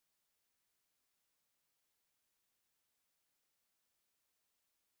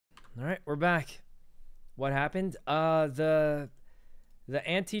All right, we're back. What happened? The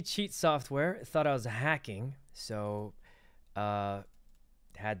anti-cheat software thought I was hacking, so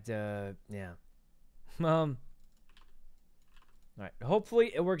had to, yeah. All right,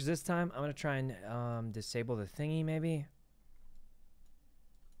 hopefully it works this time. I'm gonna try and disable the thingy, maybe.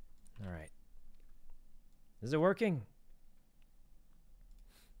 All right. Is it working?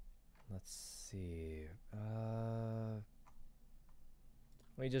 Let's see.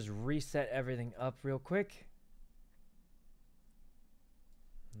 Let me just reset everything up real quick.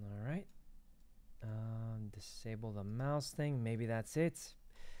 All right. Disable the mouse thing. Maybe that's it.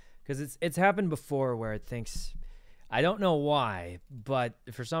 Because it's happened before where it thinks... I don't know why, but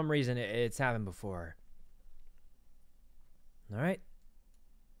for some reason it's happened before. All right.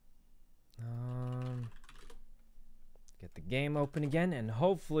 Get the game open again, and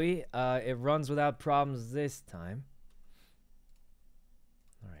hopefully it runs without problems this time.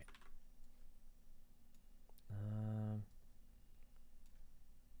 All right.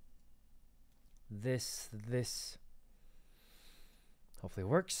 This hopefully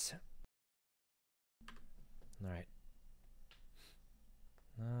works. All right.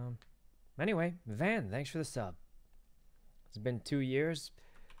 Anyway, Van, thanks for the sub. It's been 2 years.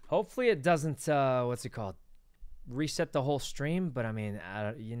 Hopefully it doesn't, what's it called? Reset the whole stream, but I mean,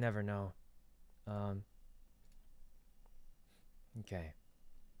 you never know. Okay.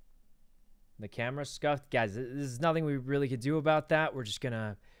 The camera's scuffed. Guys, there's nothing we really could do about that. We're just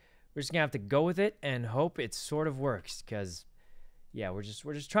gonna have to go with it and hope it sort of works, because yeah, we're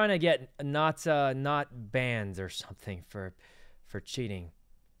just trying to get not banned or something for cheating.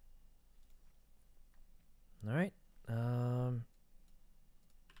 All right. There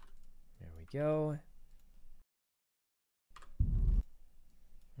we go.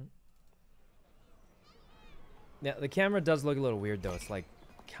 Yeah, the camera does look a little weird though. It's like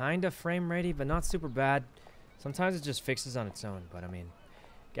kind of frame ready, but not super bad. Sometimes it just fixes on its own, but I mean,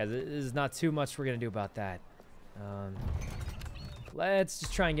 guys, there's not too much we're gonna do about that. Let's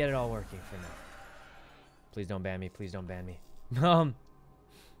just try and get it all working for now. Please don't ban me. Please don't ban me.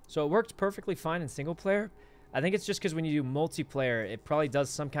 So it worked perfectly fine in single player. I think it's just because when you do multiplayer, it probably does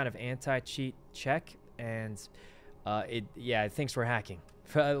some kind of anti-cheat check, and it thinks we're hacking.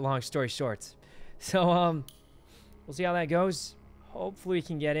 Long story short, so we'll see how that goes. Hopefully we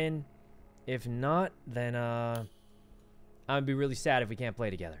can get in. If not, then I'd be really sad if we can't play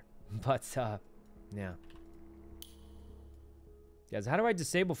together. But yeah. Guys, how do I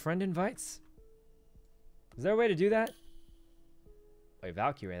disable friend invites? Is there a way to do that? Wait,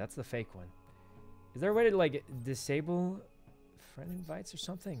 Valkyrie, that's the fake one. Is there a way to, like, disable friend invites or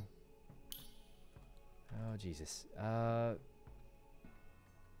something? Oh, Jesus. Alright,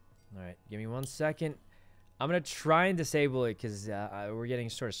 give me 1 second. I'm gonna try and disable it, because we're getting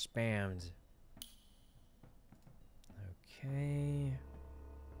sort of spammed. Okay.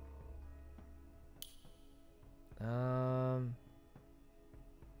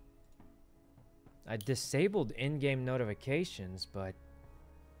 I disabled in-game notifications, but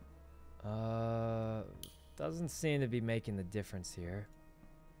doesn't seem to be making the difference here.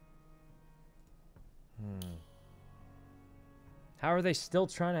 How are they still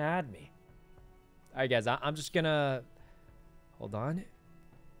trying to add me? Alright, guys, I'm just gonna... Hold on.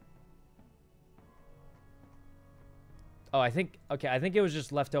 Oh, I think... Okay, I think it was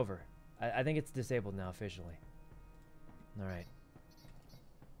just left over. I think it's disabled now, officially. Alright.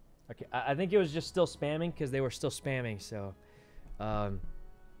 Okay, I think it was just still spamming, because they were still spamming, so...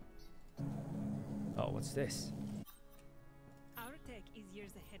 Oh, what's this? Our tech is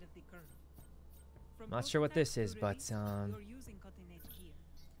years ahead of the curve. Not sure what this is, but,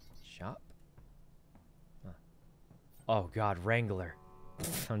 shop? Huh. Oh, God, Wrangler.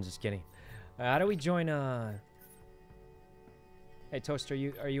 I'm just kidding. How do we join, Hey, Toast, are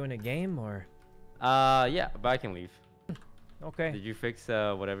you in a game, or? Yeah, but I can leave. Okay. Did you fix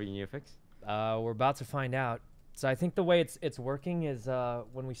whatever you need to fix? We're about to find out. So I think the way it's working is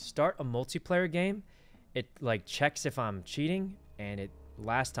when we start a multiplayer game, it like checks if I'm cheating, and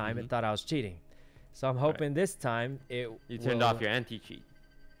last time it thought I was cheating. So I'm hoping this time you turned off your anti-cheat.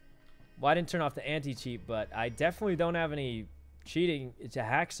 Well, I didn't turn off the anti-cheat, but I definitely don't have any cheating to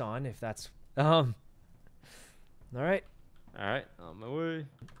hacks on, if that's all right. All right, on my way.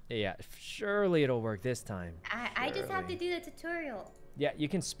 Yeah, surely it'll work this time. I just have to do the tutorial. Yeah, you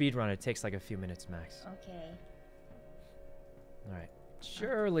can speedrun it. It takes like a few minutes max. Okay. All right.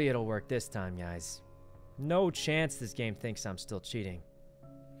 Surely it'll work this time, guys. No chance this game thinks I'm still cheating.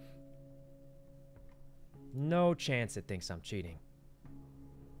 No chance it thinks I'm cheating.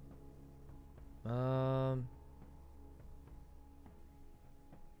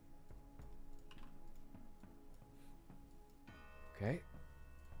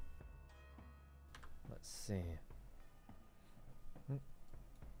 see. Let's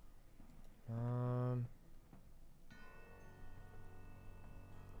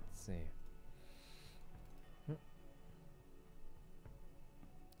see. I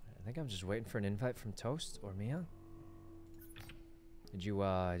think I'm just waiting for an invite from Toast or Mia. Did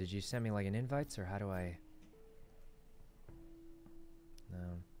you send me like an invite, or how do I? No.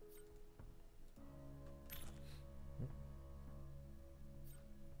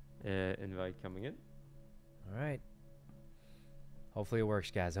 Invite coming in. All right. Hopefully it works,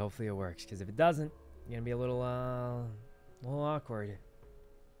 guys. Hopefully it works, because if it doesn't, you're gonna be a little awkward.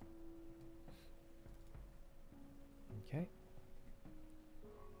 Okay.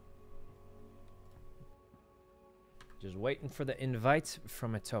 Just waiting for the invite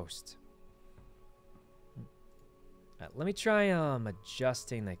from a Toast. Let me try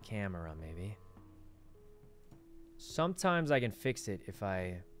adjusting the camera, maybe. Sometimes I can fix it if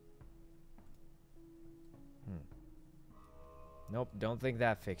I... Nope, don't think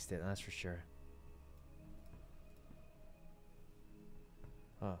that fixed it, that's for sure.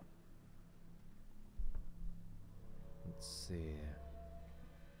 Huh. Let's see.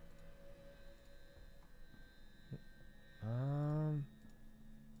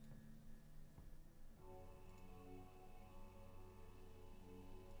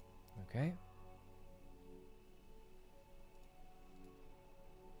 Okay.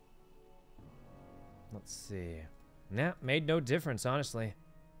 Let's see. Nah, made no difference, honestly.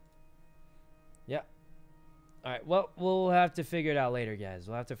 Yeah. Alright, well, we'll have to figure it out later, guys.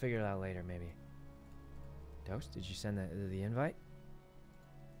 We'll have to figure it out later, maybe. Toast, did you send the invite?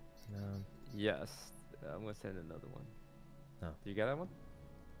 No. Yes. I'm gonna send another one. Oh. Do you get that one?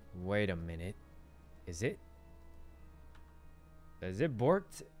 Wait a minute. Is it? Is it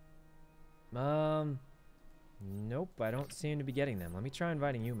borked? Nope, I don't seem to be getting them. Let me try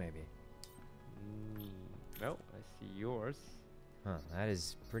inviting you, maybe. No, I see yours. Huh, that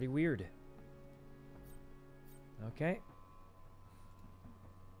is pretty weird. Okay.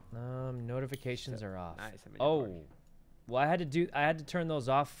 Notifications are off. Nice. Oh, well, I had to turn those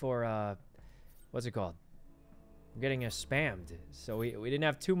off for what's it called? I'm getting spammed, so we didn't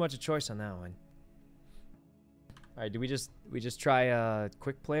have too much of a choice on that one. All right, do we just try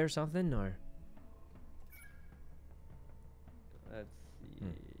quick play or something, or? Let's see.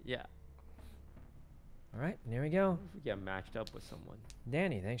 Yeah. All right, here we go. What if we get matched up with someone?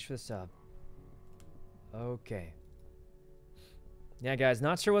 Danny, thanks for the sub. Okay. Yeah, guys,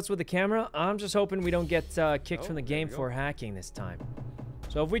 not sure what's with the camera. I'm just hoping we don't get kicked from the game for hacking this time.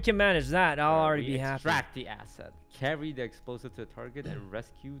 So if we can manage that, I'll already be happy. Extract the asset, carry the explosive to the target, and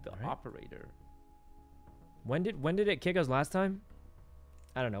rescue the operator. When did it kick us last time?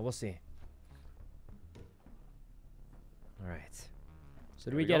 I don't know. We'll see. All right. So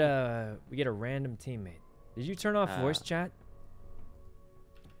do we get a random teammate? Did you turn off voice chat?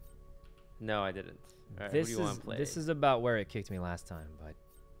 No, I didn't. All right, This who do you want to play? This is about where it kicked me last time, but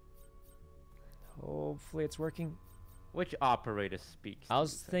hopefully it's working. Which operator speaks? I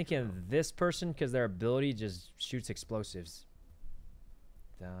was thinking this person because their ability just shoots explosives.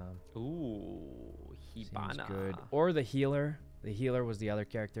 Ooh, Hibana. Seems good. Or the healer. The healer was the other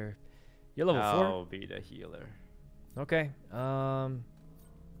character. You're level 4? I'll be the healer. Okay.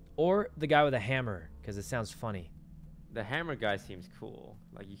 Or the guy with a hammer, because it sounds funny. The hammer guy seems cool.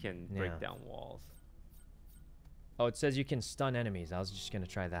 Like you can break down walls. Oh, it says you can stun enemies. I was just going to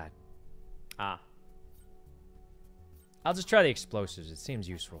try that. Ah. I'll just try the explosives. It seems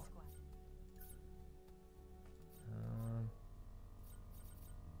useful.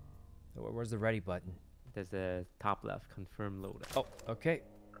 Where's the ready button? There's the top left. Confirm loadout. Oh, okay.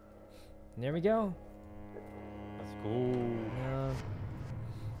 There we go. Let's go.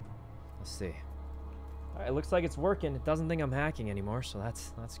 Let's see. All right, it looks like it's working. It doesn't think I'm hacking anymore, so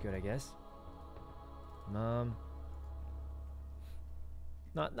that's good, I guess.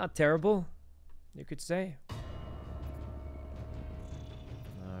 Not terrible, you could say. All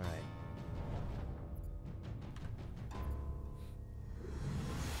right.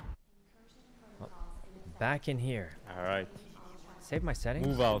 Well, back in here. All right. Save my settings.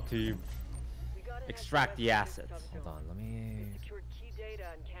 Move out, team. Extract the assets. Hold on, let me...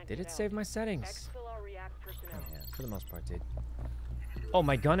 Did it save my settings? Oh, yeah, for the most part, did. Oh,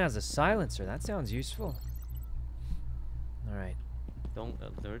 my gun has a silencer. That sounds useful. All right. Don't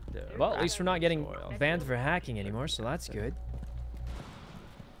alert the... Well, at least we're not getting banned for hacking anymore, so that's good.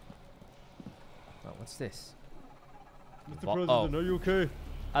 Oh, what's this? Mr. President, are you okay?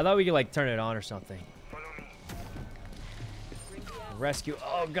 I thought we could, like, turn it on or something. Rescue.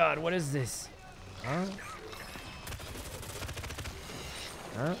 Oh, God, what is this? Huh?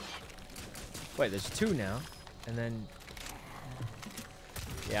 Huh? Wait, there's 2 now. And then...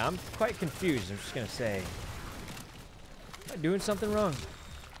 Yeah, I'm quite confused. I'm just going to say... Am I doing something wrong?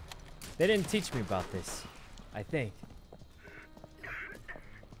 They didn't teach me about this. I think.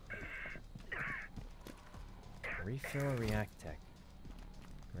 Refill react tech.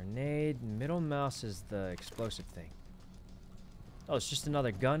 Grenade. Middle mouse is the explosive thing. Oh, it's just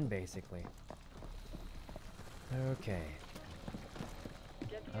another gun, basically. Okay.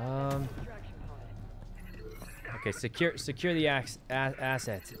 Okay, secure the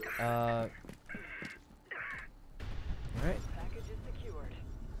asset. All right.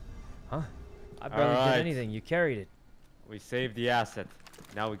 Huh? I barely did anything. You carried it. We saved the asset.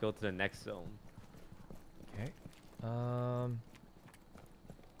 Now we go to the next zone. Okay.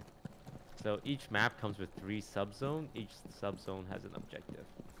 So each map comes with 3 subzones. Each subzone has an objective.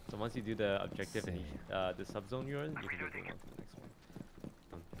 So once you do the objective in the subzone you're in, you can just move on to the next one.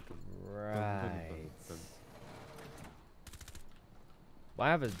 Right. Well,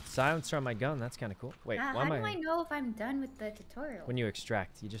 I have a silencer on my gun. That's kind of cool. Wait, why how am do I know if I'm done with the tutorial? When you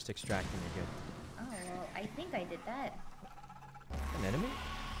extract, you just extract and you're good. Oh, well, I think I did that. An enemy?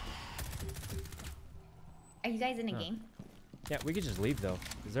 Are you guys in a game? Yeah, we could just leave though.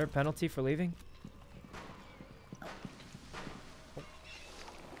 Is there a penalty for leaving?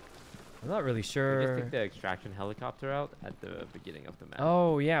 I'm not really sure. We just take the extraction helicopter out at the beginning of the map.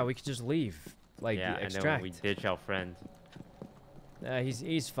 Oh yeah, we could just leave. Like yeah, extract. and then we ditch our friend.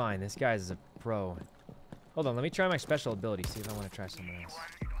 He's fine. This guy's a pro. Hold on, let me try my special ability. See if I want to try someone else.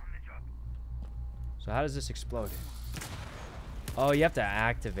 So how does this explode? Oh, you have to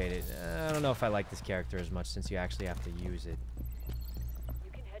activate it. I don't know if I like this character as much since you actually have to use it.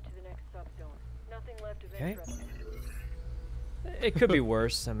 You can head to the next subzone. Nothing left of Okay. interest. It could be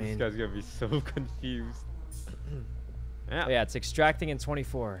worse. I mean, This guy's gonna be so confused. Yeah. Oh, yeah, it's extracting in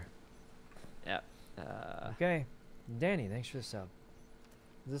 24. Yeah. Okay, Danny, thanks for the sub.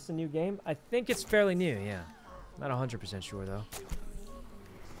 Is this a new game? I think it's fairly new. Yeah, not 100% sure though.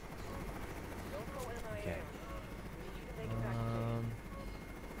 Okay.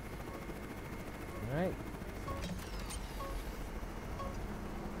 All right.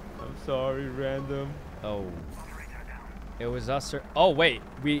 I'm sorry, random. Oh. It was us or... Oh, wait.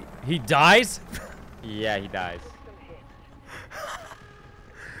 He dies? Yeah, he dies.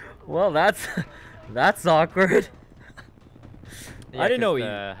 Well, that's awkward. Yeah, I didn't know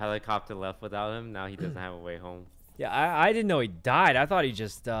the helicopter left without him. Now he doesn't have a way home. Yeah, I didn't know he died. I thought he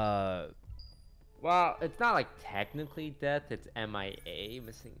just... Well, it's not like technically death. It's MIA,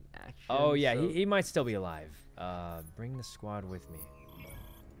 missing action. Oh, yeah. So... He might still be alive. Bring the squad with me.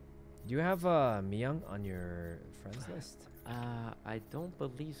 Do you have MiYoung on your friends list? I don't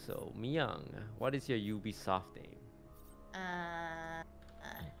believe so. MiYoung, what is your Ubisoft name?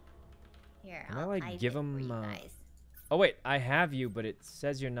 Here, Can I, I'll like, type give it him, for you guys. Oh, wait. I have you, but it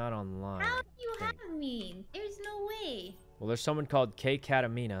says you're not online. How do you have me? There's no way. Well, there's someone called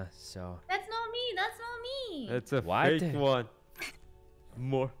kkatamina, so... That's not me. That's not me. It's a What? fake one.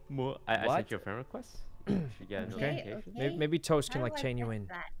 More. I What? sent you a friend request. You should get a Okay, notification. okay. Maybe Toast How can, like, do I chain you press in.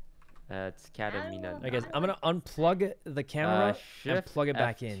 that? It's Katamina. I guess I'm gonna unplug the camera and Shift plug it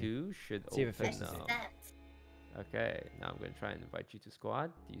back in. F2 should See if it open fixes it. now. Accept. Okay, now I'm gonna try and invite you to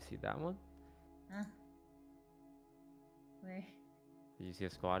squad. Do you see that one? Huh? Where? Did you see a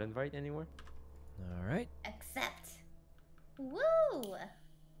squad invite anywhere? All right. Accept. Woo!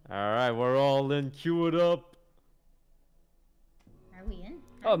 Alright, we're all in. Queue it up. Are we in?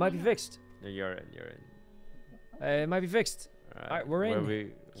 Oh, it might be fixed. No, you're in. It might be fixed. Alright, we're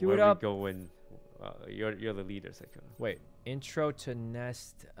in. Queue where it up. We going? You're the leader, Sykkuno. Wait. Intro to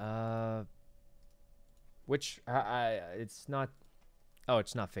Nest. Which it's not. Oh,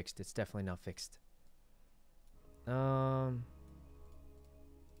 it's not fixed. It's definitely not fixed. Well,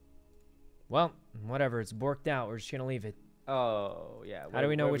 whatever. It's borked out. We're just gonna leave it. Oh yeah. How do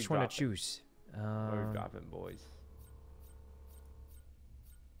we know which one to choose? Where we dropping, boys?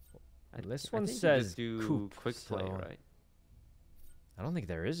 This I one think you says just do coop, quick play, so- right? I don't think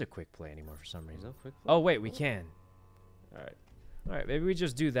there is a quick play anymore for some There's reason. no quick play. Oh wait, we can. Alright. All right, maybe we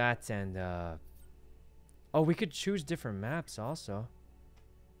just do that and. Oh, we could choose different maps also.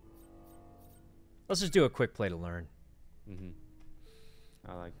 Let's just do a quick play to learn.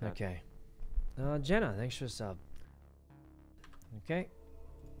 I like that. Okay. Jenna, thanks for the sub. Okay.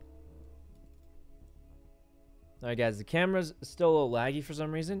 Alright guys, the camera's still a little laggy for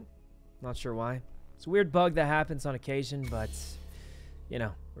some reason. Not sure why. It's a weird bug that happens on occasion, but you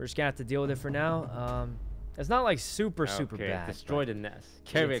know, we're just gonna have to deal with it for now. It's not like super bad. Destroy the nest.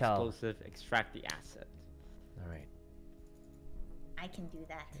 Carry tell. explosive. Extract the asset. Alright. I can do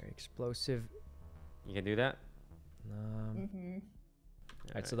that. Very explosive. You can do that? Mm-hmm.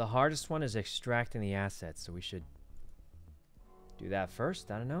 Alright, so the hardest one is extracting the assets, so we should do that first.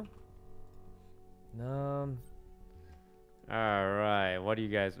 I don't know. Alright, what do you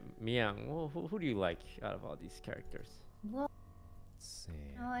guys... MiYoung, who do you like out of all these characters? Well, Let's see.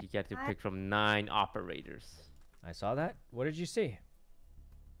 You get to pick from 9 operators. I saw that. What did you see?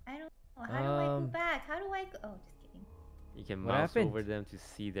 I don't know. How do I go back? How do I go? Oh, just kidding. You can What mouse happened? over them to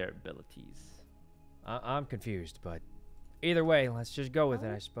see their abilities. I'm confused, but either way, let's just go with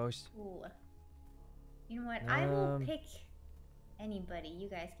it, I suppose. Ooh. You know what? I will pick anybody. You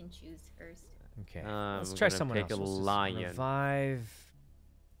guys can choose first. Okay. I'm Let's try gonna someone pick else. a Let's just lion. Revive.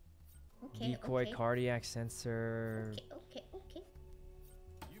 Okay. Decoy, okay. cardiac sensor. Okay.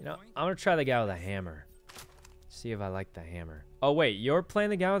 You know, I'm gonna try the guy with a hammer. See if I like the hammer. Oh wait, you're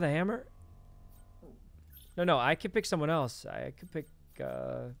playing the guy with a hammer? No, I could pick someone else. I could pick.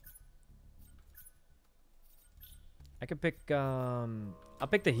 I'll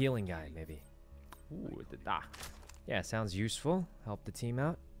pick the healing guy maybe. Ooh, the doc. Yeah, sounds useful. Help the team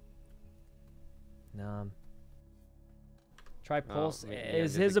out. Try pulse.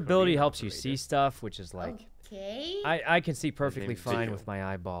 His ability helps you see stuff, which is like. Okay. I can see perfectly name's fine Visual. with my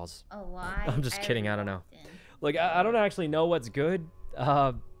eyeballs. Oh, why? I'm just kidding. I don't know. walked in. Like I don't actually know what's good.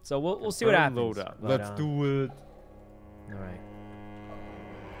 So we'll see what happens. Load up. But, Let's do it. All right.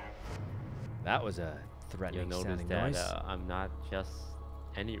 That was a You'll threatening notice sounding that noise. I'm not just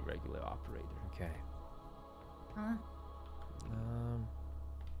any regular operator. Okay. Huh?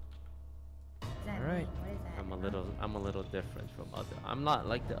 What does that Alright. mean? What is that? I'm a little different from other. I'm not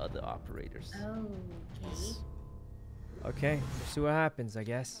like the other operators. Oh, okay. Okay. We'll see what happens, I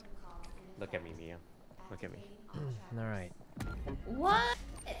guess. Look at me, Mia. Look at me. All right. What?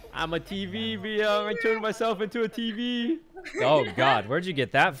 I'm a TV, MiYoung. I turned myself into a TV. Oh God, where'd you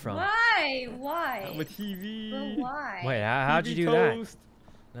get that from? Why? Why? I'm a TV. But why? Wait, how'd you TV do that? toast.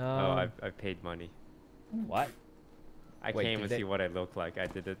 No. Oh, I paid money. What? I Wait, came did and they- see what I look like. I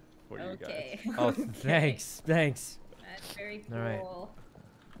did it for you Okay. guys. Oh, Okay. thanks. That's very cool. All right. Well,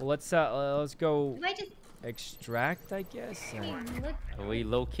 let's go Do I just extract, I guess. look? We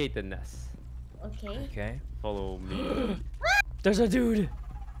locate the nest. Okay. Okay. Follow me. There's a dude.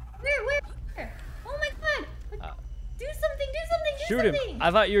 Where? Oh my God! Do something! Do Shoot something! him. I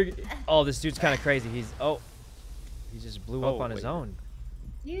thought you were. Oh, this dude's kind of crazy. He just blew up Oh, on his wait. own.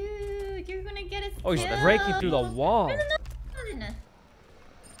 Dude, you're gonna get us. Oh, he's killed. breaking through the wall. Where's another one?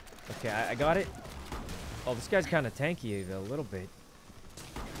 Okay, I got it. Oh, this guy's kind of tanky a little bit.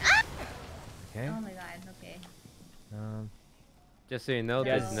 Okay. Oh my God. Okay. Just so you know,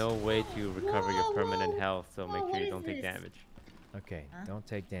 Yes. there's no way to recover your Whoa, permanent whoa. health, so Whoa, make what sure you is don't take this? damage. Okay, Huh? don't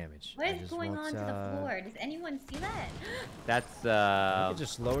take damage. What I is just going want, on to the floor? Does anyone see that? That's I think it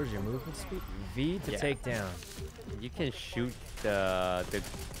just lowers your movement speed. V to Yeah. take down. you can shoot the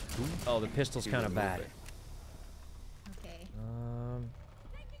Oh, the pistol's to kind of remove bad. it. Okay. Um.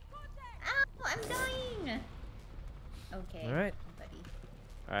 Ow! I'm dying. Okay. All right. Buddy.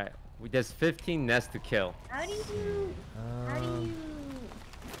 All right, there's 15 nests to kill. How do you? How do you?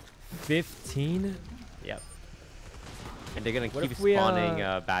 15. Yep. And they're gonna What keep if we, spawning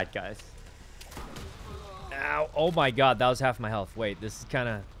bad guys. Ow! Oh my God, that was half my health. Wait, this is kind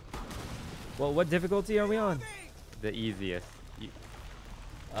of. Well, what difficulty are we on? The easiest.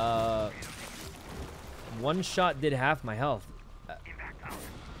 One shot did half my health.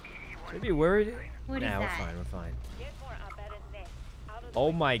 Should I be worried? What is nah, that? we're fine. We're fine. Get more abandoned nests. Out of the Oh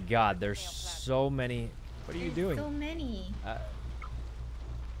way. my God, there's so many. What are you doing? So many.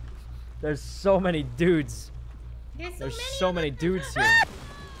 There's so many dudes. There's So many of them. dudes here.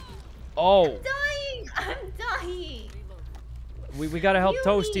 Oh, I'm dying. I'm dying. we gotta help Heal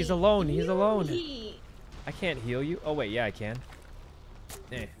Toast. me. He's alone. He's Heal alone. me. I can't heal you. Oh wait, yeah, I can.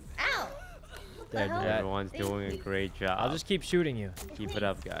 Eh. Ow. What the There, hell? that- Everyone's Thank doing a you. great job. I'll just keep shooting you. keep it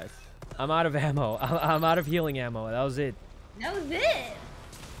up, guys. I'm out of ammo. I'm out of healing ammo. That was it. That was it.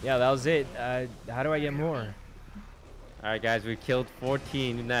 Yeah, that was it. How do I get more? All right, guys, we killed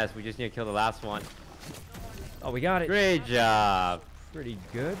 14 nests. We just need to kill the last one. Oh, we got it. Great job. Pretty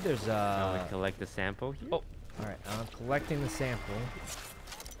good. There's Now we collect the sample here. Oh, all right. I'm collecting the sample.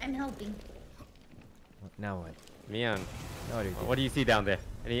 I'm helping. Now what? MiYoung, Oh, dude. what do you see down there?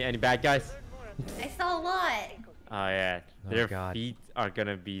 Any bad guys? I saw a lot. Oh yeah, Oh, their God. feet are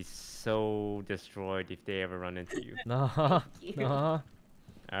gonna be so destroyed if they ever run into you. Nah. you. Nah.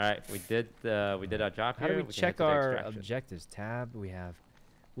 All right, we did our job How here. do we can head check to the our extraction. objectives? Tab.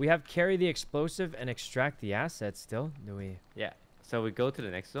 We have carry the explosive and extract the assets. Still, do we? Yeah. So we go to the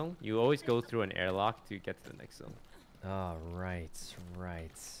next zone. You always go through an airlock to get to the next zone. Oh, right.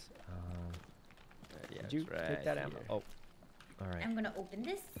 Yeah, Did you it's right take that ammo? here. Oh, all right. I'm gonna open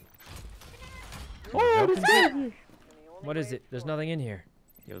this. Oh, what is it? There's nothing in here.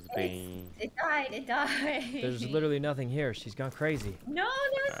 It was being. It died. There's literally nothing here. She's gone crazy. No,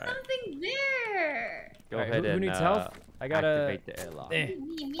 there was Alright. something there. Go Alright, ahead who and needs health? I gotta. activate the airlock. Eh.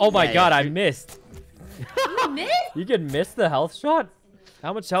 Me, Oh my Yeah, god, yeah, I shoot. missed. You missed? You can miss the health shot?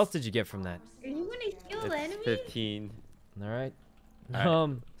 How much health did you get from that? Are you gonna kill the It's enemy? 15. All right.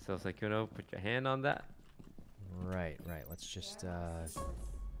 Alright. So Sykkuno, put your hand on that. Right. Let's just.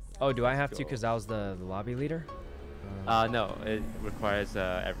 Oh, do I have to? go. Because I was the lobby leader. No, it requires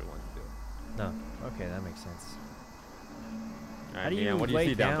everyone to do it. No. Okay, that makes sense. Alright, How do you Mian, what do you lay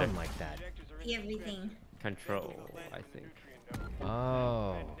see down down there? like that? See everything. Control, I think.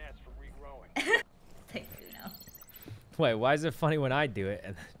 Oh. Sykkuno. Wait, why is it funny when I do it?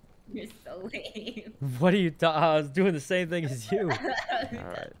 And You're so lame. what are you? I was doing the same thing as you.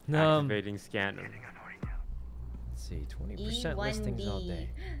 Alright. Um, Activating scanner. Let's see, 20% listings all E1B. day.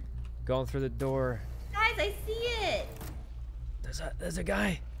 Going through the door. Guys, I see it. There's a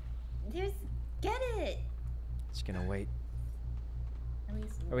guy. Get it. Just gonna wait. At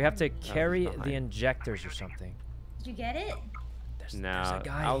least Or we have to one. carry behind. the injectors or something. Did you get it? There's No, a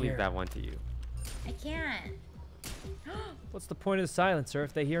guy I'll here. leave that one to you. I can't. What's the point of the silencer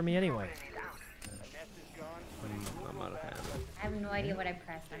if they hear me anyway? I'm out of ammo. I have no idea what I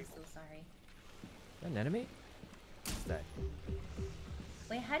pressed. I'm so sorry. An enemy? What's that?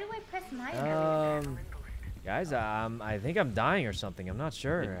 Wait, how do I press my button? Guys, I think I'm dying or something. I'm not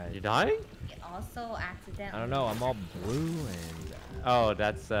sure. You dying? It also accidentally. I don't know. I'm all blue and. Oh,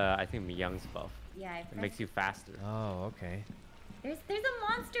 that's I think MiYoung's buff. Yeah, I It pressed. makes you faster. Oh, okay. There's a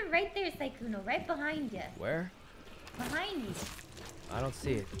monster right there, Sykkuno, right behind you. Where? Behind you. I don't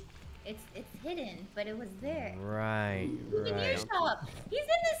see it. It's hidden, but it was there. Right. Souvenir shop. He's in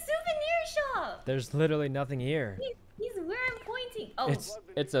the souvenir shop. There's literally nothing here. He's where I'm pointing. Oh,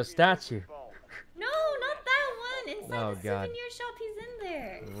 It's a statue. no, not that one. Inside Oh, the God. souvenir shop, he's in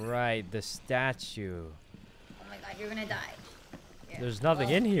there. Right, the statue. Oh my God, you're gonna die. Yeah. There's nothing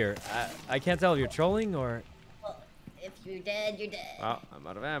in here. I can't tell if you're trolling or Well, if you're dead, you're dead. Well, I'm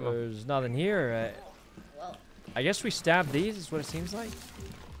out of ammo. there's nothing here. Well, I guess we stab these is what it seems like.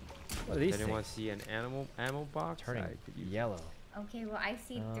 What are these Does anyone things? see an ammo box? Turning I could use- yellow. okay, well, I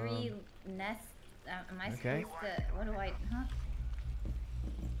see 3 nests. Am I okay. supposed to? What do I? Huh?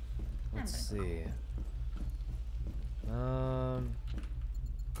 Let's I'm see.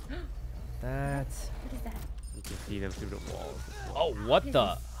 That. What is that? You can see them through the walls. Oh, what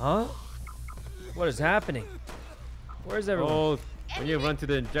the? Huh? What is happening? Where's everyone? Oh, when you run to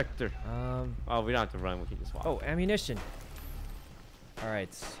the injector. Oh, We don't have to run. We can just walk. oh, ammunition. All right,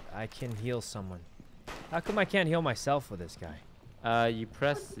 I can heal someone. How come I can't heal myself with this guy? You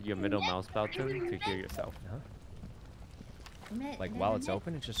press your middle mouse button to heal yourself. Like while it's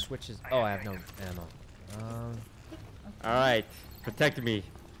open, it just switches. Oh, I have no ammo. All right, protect me.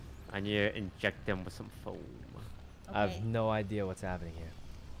 I need to inject them with some foam. I Okay. have no idea what's happening here.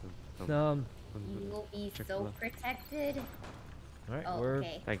 You will be Check so left. protected. All right, Oh, we're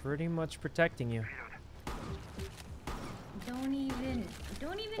okay. pretty much protecting you. Don't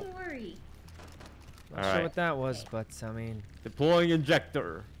even worry. Not All sure right. what that was, but I mean, Deploying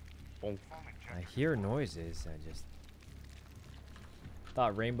injector. Boom. I hear noises. I just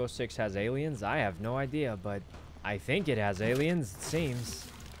thought Rainbow Six has aliens. I have no idea, but I think it has aliens. It seems.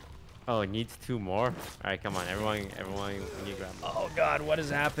 Oh, it needs 2 more. All right, come on, everyone, we need to grab. Oh God, what is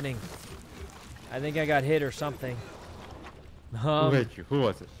happening? I think I got hit or something. Who hit you? Who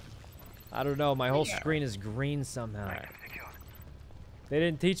was it? I don't know. My whole screen is green somehow. All right. They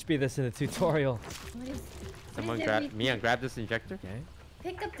didn't teach me this in the tutorial. What is? Someone what is grab everything? me and grab this injector. Okay.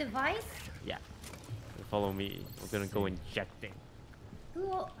 Pick up device. Yeah. Follow me. We're gonna go injecting.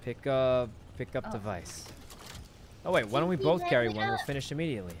 Who? Pick up Oh. device. Oh wait, why don't we TP both carry right one? We'll now. finish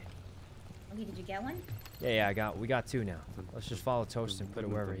immediately. Okay, did you get one? Yeah, we got 2 now. Let's just follow Toast and put it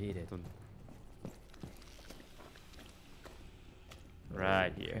wherever he did.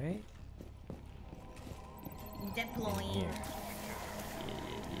 Right here. Okay. Deploying. Here.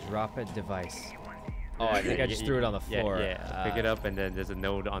 Drop a device. Oh, I think I just threw it on the floor. Yeah. Pick it up, and then there's a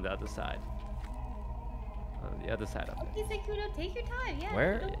node on the other side. On the other side of it. Okay, Sykkuno, take your time. Yeah.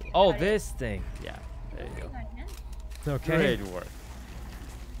 Where? don't think Oh, about it. this thing. Yeah. There you Don't go. think about it, man. Okay. Great work.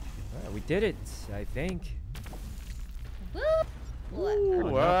 Alright, we did it, I think. Woo! Oh, Ooh, not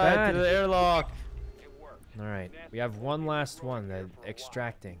alright, bad. to the airlock. Alright, we have one last one, the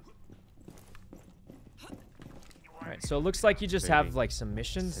extracting. Alright, so it looks like you just have Trading. like some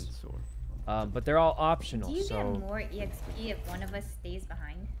missions. Sensor. But they're all optional. Do you so get more EXP if one of us stays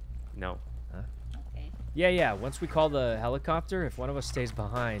behind? No. Huh? Okay. Yeah. Once we call the helicopter, if one of us stays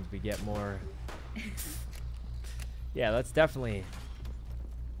behind, we get more. Yeah, that's definitely.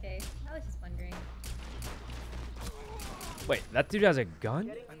 Okay, I was just wondering. Wait, that dude has a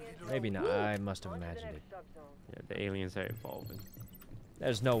gun? Maybe not. I must have imagined it. Yeah, the aliens are evolving.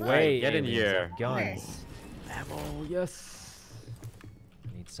 There's no Alright, way. get in aliens here. have guns. Ammo, yes.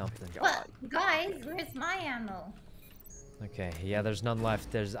 I need something. What? Guys, where's my ammo? Okay, yeah, there's none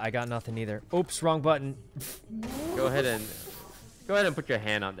left. I got nothing either. Oops, wrong button. Go ahead and put your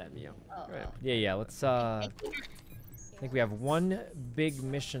hand on that, Mio. Oh, Go ahead. Yeah, let's I think we have one big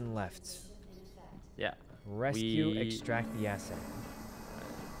mission left. Yeah. Rescue, extract the asset.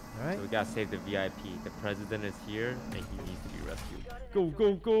 Alright. So we gotta save the VIP. The president is here and he needs to be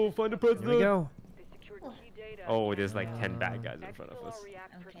rescued. Go, find the president. Here we go. Oh, there's like 10 bad guys in front of us.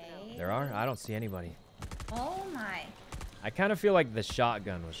 Okay. There are? I don't see anybody. Oh my. I kind of feel like the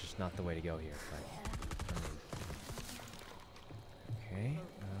shotgun was just not the way to go here. But, okay.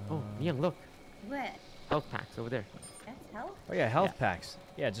 Oh, Miyoung, look. What? Health packs over there. That's health? Oh yeah, health packs.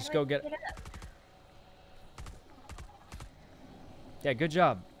 Yeah, just How go do I get. pick it up? Yeah, good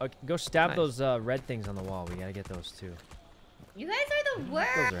job. Okay, go stab Nice. those red things on the wall. We gotta get those too. You guys are the Those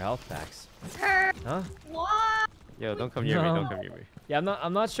worst. are health packs. Huh? Huh? What? Yo, don't come near me. No. Don't come near me. Yeah,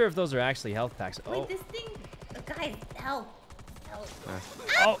 I'm not sure if those are actually health packs. Wait, Oh, this thing. Guys, help.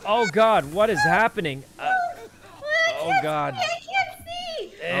 Help. oh God, what is happening? Oh God. I can't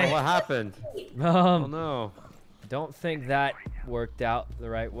see. Oh, what happened? Oh Um, no. don't think that worked out the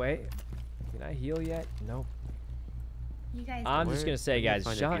right way. Can I heal yet? Nope. You guys. I'm Where- just gonna say, where do you guys,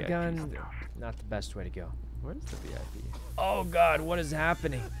 find a VIP shotgun, still? not the best way to go. Where's the VIP? Oh God, what is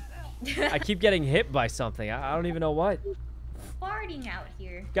happening? I keep getting hit by something. I don't even know what. farting out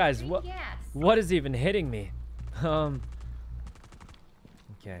here. Guys, Free what? gas. What is even hitting me?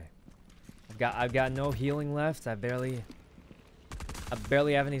 Okay. I've got no healing left. I barely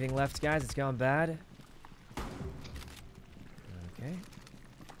have anything left, guys. It's gone bad. Okay.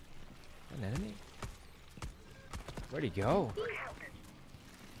 An enemy? Where'd he go?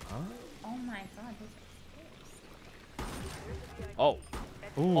 Huh? Oh my god. Oh.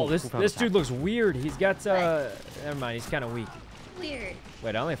 Oh, this dude looks weird. He's got never mind. He's kind of weak. Weird.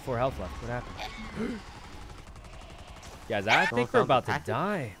 Wait, I only have 4 health left. What happened? Guys, I think we're found the about to packet?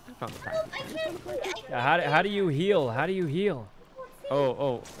 die. I found the Oh, packet. I can't. Yeah, how do you heal? How do you heal?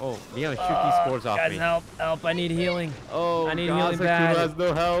 Oh. Miyoung, shoot these spores off Guys, me. help! I need healing. Oh, I need God, healing Sykkuno bad. has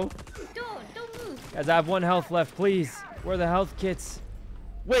no health. Don't move. Guys, I have 1 health left. Please, where are the health kits?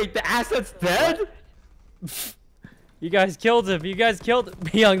 Wait, the asset's dead? You guys killed him. You guys killed him.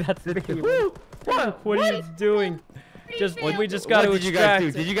 Young, that's me. Woo! What are you doing? We just got What to did you guys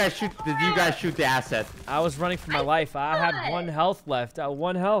extract. do? Did you guys shoot the asset? I was running for my life. I had thought. 1 health left.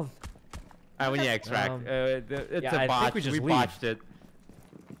 1 health. Alright, we need to extract. It's yeah, a I botch. think we just leave. botched it.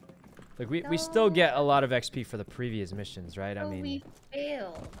 Like we still get a lot of XP for the previous missions, right? I So mean, we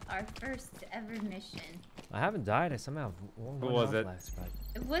failed our first ever mission. I haven't died. I somehow have one Who health was it? left, but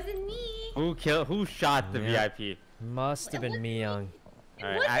It wasn't me. Who shot the Yeah. VIP? must have been me, Young. It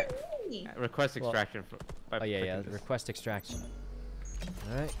Alright, wasn't me. request extraction by Oh yeah, clicking this. request extraction.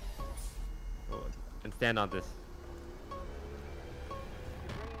 All right. Oh, and stand on this.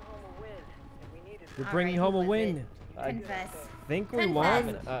 We're bringing home a Alright, who was win. I Confess. think we Confess.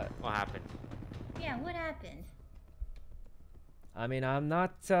 won. What happened? Yeah, what happened? I mean, I'm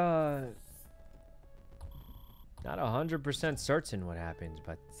not 100% certain what happened,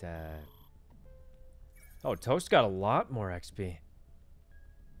 but oh, Toast got a lot more XP.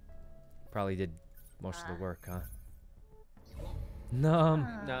 Probably did most of the work, huh? No.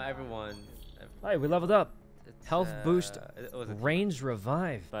 No, everyone. Hey, we leveled up. It's, Health boost, it was a team, range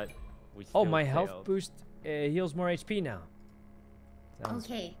revive. but we Oh, still my health failed. boost heals more HP now. Sounds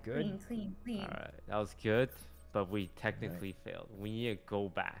Okay, good. clean. All right, that was good, but we technically failed. We need to go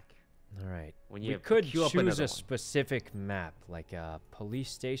back. All right. We need We to could queue up choose another a one. specific map, like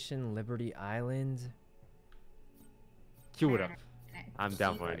Police Station, Liberty Island. Queue it up. I'm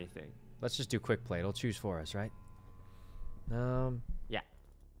down for Alright. anything. Let's just do quick play. It'll choose for us, right? Yeah.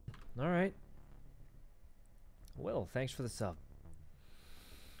 All right. Will, thanks for the sub.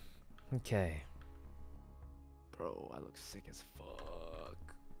 Okay. Bro, I look sick as fuck.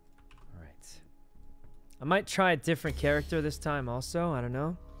 All right. I might try a different character this time also. I don't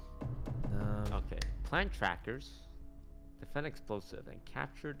know. Okay. Plant trackers, defend explosive, and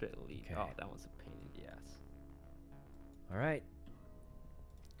capture the elite. Okay. Oh, that one's a pain in the ass. All right.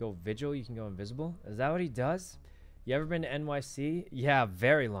 Go vigil. You can go invisible. Is that what he does? You ever been to NYC? Yeah,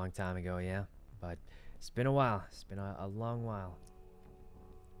 very long time ago, yeah. But it's been a while. It's been a long while.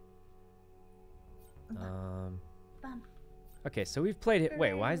 Okay, so we've played it.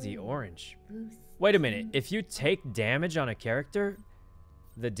 Wait, why is he orange? Wait a minute. If you take damage on a character,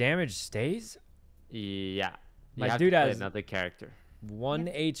 the damage stays? Yeah. You My have dude to play has another character. 1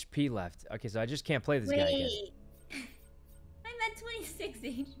 HP left. Okay, so I just can't play this guy again. I'm at 26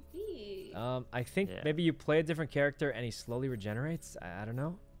 HP. I think maybe you play a different character and he slowly regenerates. I don't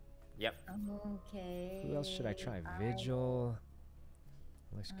know. Yep. Okay. Who else should I try? Vigil.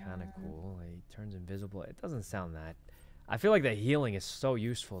 Looks kind of cool. He turns invisible. It doesn't sound that. I feel like the healing is so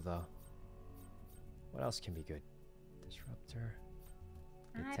useful, though. What else can be good? Disruptor.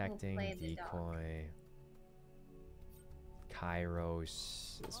 Detecting. Decoy.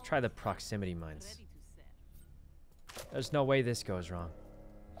 Kairos. Let's try the proximity mines. There's no way this goes wrong.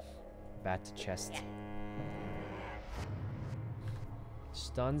 Bat to chest.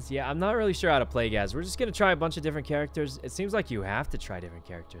 Stuns. Yeah, I'm not really sure how to play, guys. We're just going to try a bunch of different characters. It seems like you have to try different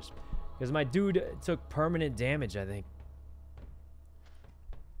characters. Because my dude took permanent damage, I think.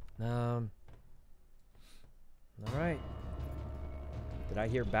 Alright. Did I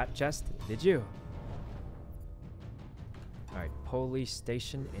hear bat chest? Did you? Alright, police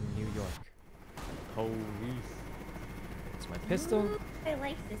station in New York. Police. It's my pistol. Ooh, I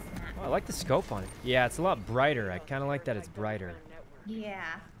like this map. Oh, I like the scope on it. Yeah, it's a lot brighter. I kind of like that it's brighter.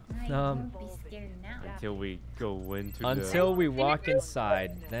 Yeah. I won't be scared now. Until we go into Until we walk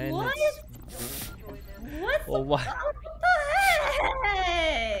inside, then what? it's... What the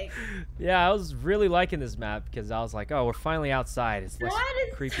heck? Yeah, I was really liking this map because I was like, oh, we're finally outside. It's less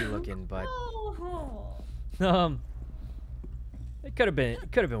creepy looking, but it could have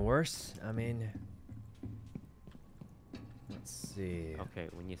been worse. I mean, let's see. Okay,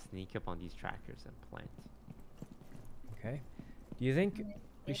 when you sneak up on these trackers and plant. Okay. Do you think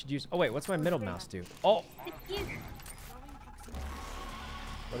we should use... Oh, wait, what's my middle mouse do? Oh!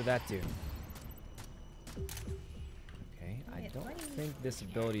 What did that do? Okay, I don't think this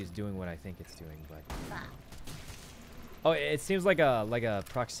ability is doing what I think it's doing, but... Oh, it seems like a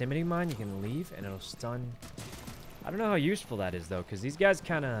proximity mine. You can leave, and it'll stun. I don't know how useful that is, though, because these guys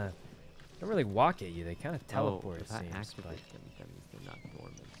kind of don't really walk at you. They kind of teleport, it seems. Activate them, that means they're not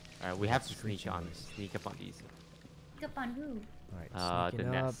dormant. Alright, we have to sneak up on these. Sneak up on who? Alright, the sneaking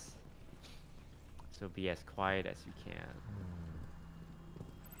up. nest. So be as quiet as you can.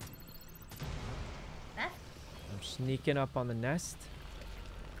 I'm sneaking up on the nest.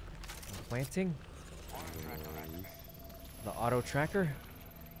 I'm planting. The auto tracker.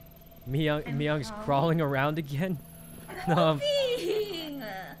 MiYoung's crawling around again.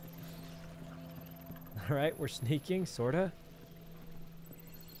 Alright, we're sneaking, sorta.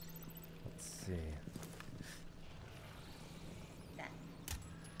 Let's see.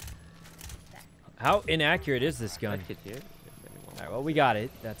 How inaccurate is this gun? Alright, well, we got it.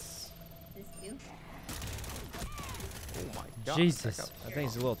 That's... Oh my god. Jesus, that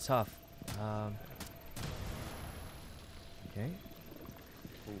thing's a little tough. Okay.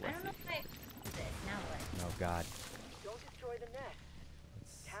 I don't know if I do this. Now what? Oh god. Don't destroy the nest.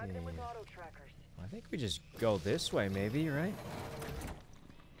 Let's Tag them with see. auto trackers. I think we just go this way, maybe, right?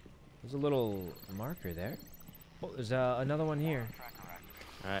 There's a little marker there. Oh, there's another one here.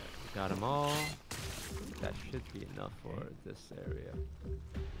 Alright, we got them all. That should be enough for this area.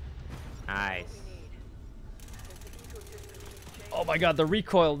 Nice. Oh my god, the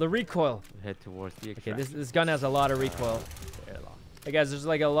recoil, the recoil. Head towards the Okay, this gun has a lot of recoil. Hey guys, there's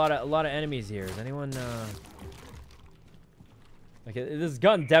like a lot of enemies here. Is anyone okay, this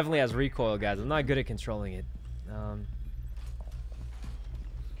gun definitely has recoil, guys. I'm not good at controlling it.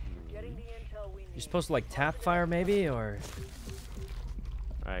 You're supposed to like tap fire maybe, or...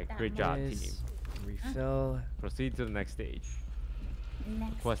 Alright, great job, team. Refill. Proceed to the next stage.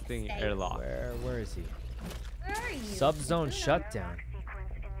 Requesting airlock. Where is he? Where are you? Subzone shutdown.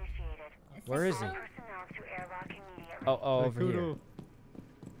 Where is he? Oh, over here.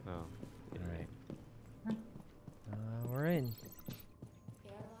 Oh. Alright. We're in.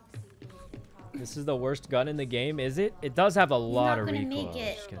 This is the worst gun in the game, is it? It does have a lot of recoil, I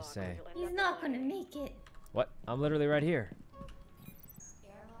was just gonna say. He's not gonna make it. What? I'm literally right here.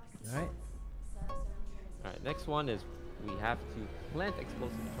 Alright. Alright, next one is we have to plant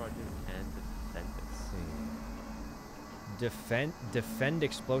explosive charges and defend it. Defend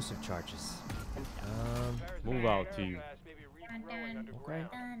explosive charges. Move out, team. Okay.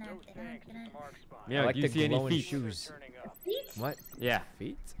 Yeah, I like do you the see any glowing feet? shoes. Feet? What? Yeah.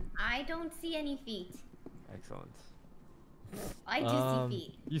 Feet? I don't see any feet. Excellent. I just see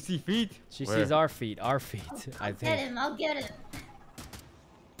feet. You see feet? She Where? sees our feet. Our feet. I I'll think. get him. I'll get him.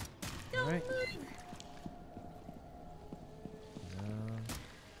 Don't Alright. move.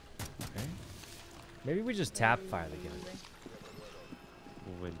 Okay. Maybe we just tap fire the gun.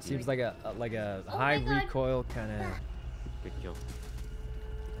 Seems like a Oh high my God. recoil kind of. Good kill. Don't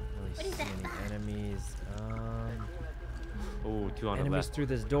really What is see that? any enemies. Oh, 2 on the Enemies left. through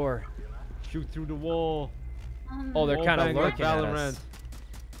this door. Shoot through the wall. Oh, they're kind of bang like lurking at us. Valorant.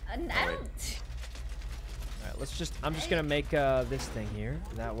 I don't. Alright, let's just. I'm just gonna make this thing here.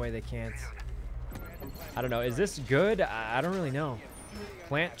 That way they can't. I don't know. Is this good? I don't really know.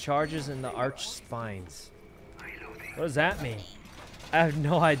 Plant charges in the arch spines. What does that mean? I have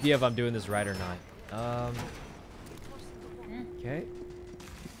no idea if I'm doing this right or not. Okay.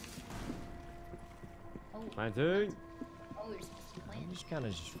 Planting. Oh, we're supposed to I'm plant. just kind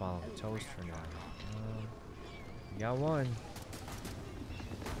of just follow toast for now. We got one.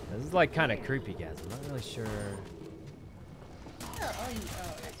 This is like kind of creepy, guys. I'm not really sure. Oh,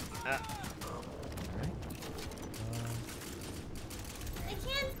 that's. Alright. I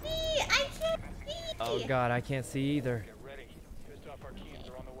can't see. I can't see. Oh god, I can't see either.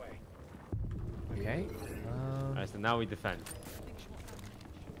 Okay. Alright, so now we defend.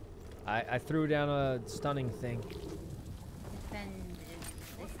 I threw down a stunning thing. Defend.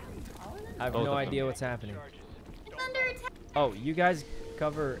 Is this all of them? I have Both no of them. idea what's happening. It's under attack. Oh, you guys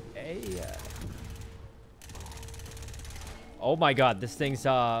cover A. Oh my god, this thing's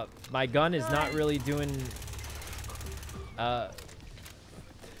my gun is not really doing guys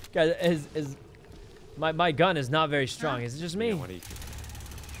is my gun is not very strong. Is it just me? Yeah, what do you think?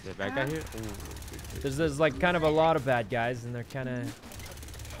 Is there a bad guy here? Ooh. There's like kind of a lot of bad guys and they're kind of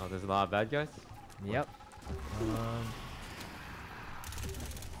Oh, there's a lot of bad guys? yep.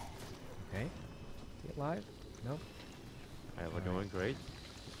 Okay. Get live? Nope. Alright, we're doing great.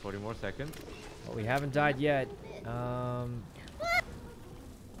 40 more seconds. Well, we haven't died yet.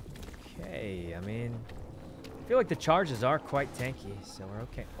 Okay, I mean, I feel like the charges are quite tanky, so we're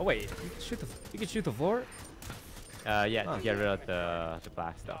okay. Oh wait, you can shoot the floor? Yeah, Huh. to get rid of the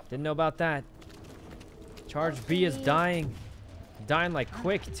black stuff. Didn't know about that. Charge B is dying. Dying like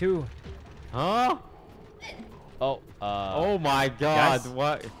quick too. Huh? Oh, Oh my god, guys?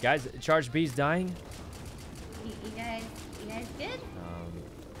 what? guys, charge B's dying. You guys good?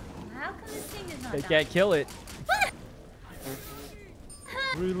 How come this thing is not They down? can't kill it.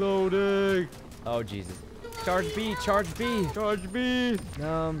 Reloading! Oh Jesus. Charge B, charge B. Charge me!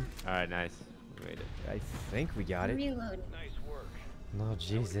 Alright, nice. We made it. I think we got it. Reload. Oh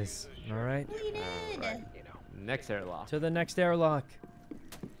Jesus. All right. Completed. Next airlock. To the next airlock.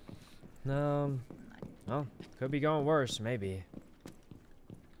 Well, could be going worse, maybe.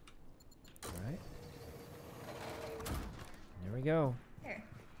 Alright. There we go. Here.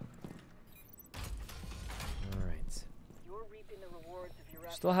 Alright. You're reaping the rewards of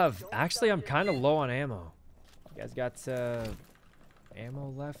your Still have... Actually, I'm kind of low on ammo. You guys got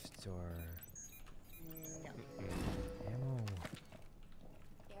ammo left, or... Ammo...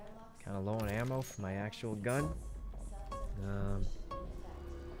 Kind of low on ammo for my actual gun.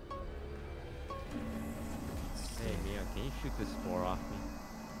 Hey Mia, can you shoot this spore off me?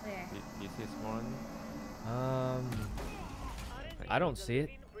 Where? Do you see a spore on me? I don't see it.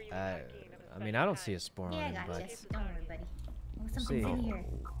 I mean, I don't see a spore on Yeah, I it, got but... you. Don't worry, buddy. Oh, something's See. in here.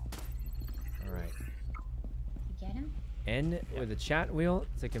 Alright. You get him? N with a chat wheel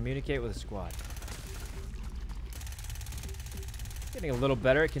to communicate with a squad. Getting a little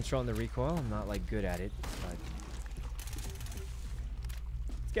better at controlling the recoil. I'm not like good at it, but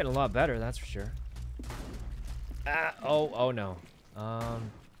it's getting a lot better, that's for sure. Ah, oh no.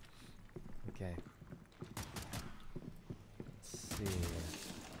 Okay. Let's see.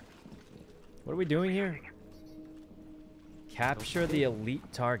 What are we doing here? Capture the elite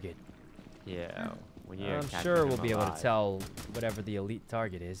target. Yeah. When you I'm capture sure them we'll be able to alive. tell whatever the elite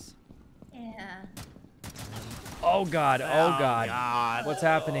target is. Yeah. Oh god, oh god. God. What's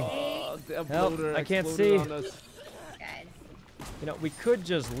happening? The Help, uploader I can't exploded see. on us. Guys. You know, we could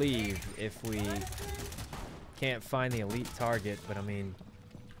just leave if we can't find the elite target, but I mean...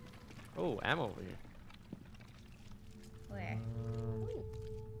 Oh, ammo over here. Where?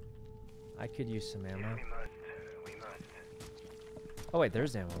 I could use some ammo. Oh wait,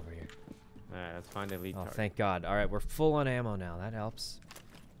 there's ammo over here. Alright, let's find the elite Oh, target. thank God. Alright, we're full on ammo now. That helps.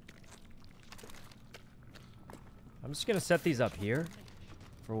 I'm just gonna set these up here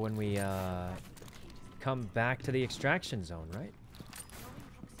for when we come back to the extraction zone, right?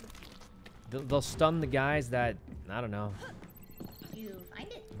 They'll stun the guys that... I don't know. Did you find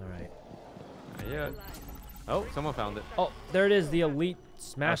it? Alright. Yeah. Oh, someone found it. Oh, there it is, the elite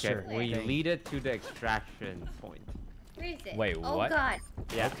smasher. Okay, we thing. lead it to the extraction point. Where is it? Wait, oh, what? God.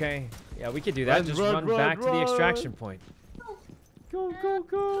 Yeah. Okay. Yeah, we could do that. Run, Just run, run, run, back to the run. extraction point. Oh, Go, go,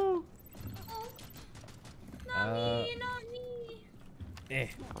 go! oh. Not me, not me. Eh.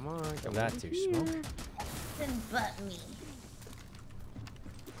 Come on, Kill come that on. too. Smoke. Then but me.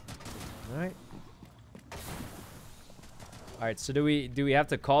 Alright. Alright, so do we have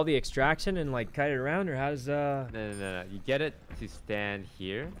to call the extraction and like kite it around, or how's No. You get it to stand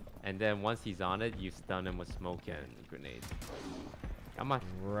here, and then once he's on it, you stun him with smoke and grenades. Come on.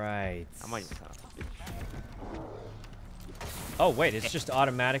 Right. Come on, you son of a bitch. Oh wait, it's just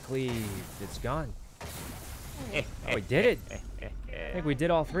automatically it's gone. Oh, we did it. I think we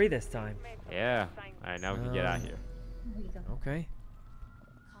did all 3 this time. Yeah. Alright, now we can get out of here. There you go. Okay.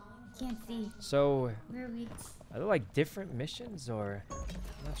 Can't see. So Where are we? are there like different missions, or I'm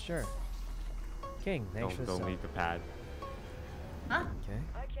not sure. King, thanks for the Don't sub. leave the pad. Huh? Okay.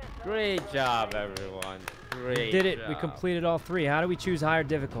 Great job, everyone. Great We did it. We job. completed all 3. How do we choose higher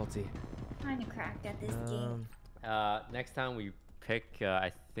difficulty? Kind of cracked at this game. Next time we pick,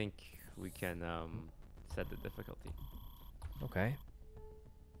 I think we can set the difficulty. Okay.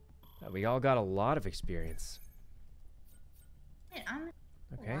 We all got a lot of experience. Man, I'm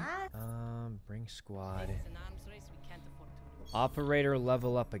Okay. What? Bring squad. Operator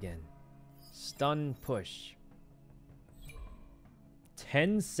level up again. Stun push.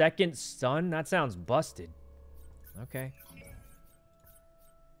 10-second stun? That sounds busted. Okay.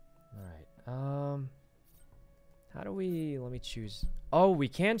 Alright. How do we... Let me choose... Oh, we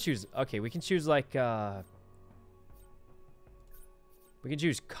can choose... Okay, we can choose like... We can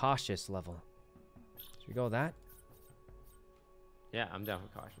choose cautious level. Should we go with that? Yeah, I'm down for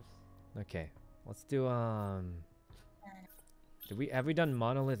cautious. Okay. Let's do... Have we done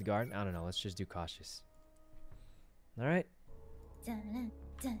monolith guard? I don't know. Let's just do cautious. Alright. Dun,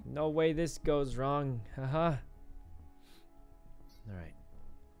 dun. No way this goes wrong. Haha. Alright.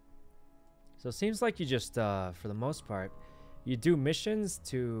 So it seems like you just, for the most part, you do missions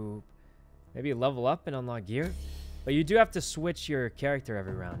to maybe level up and unlock gear. But you do have to switch your character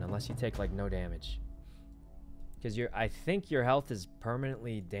every round unless you take, like, no damage. Because I think your health is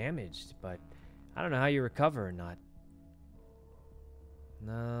permanently damaged, but I don't know how you recover or not.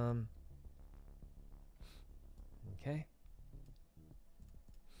 Okay.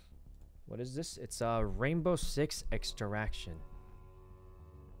 What is this? It's Rainbow Six Extraction.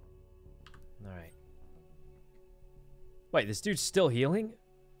 Alright. Wait, this dude's still healing?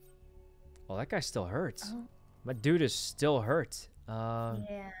 Oh, that guy still hurts. Oh. My dude is still hurt. Yeah.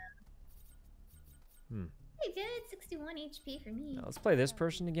 Hmm. Hey, did it 61 HP for me. Let's play this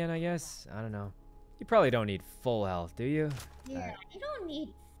person again, I guess. I don't know. You probably don't need full health, do you? Yeah, you don't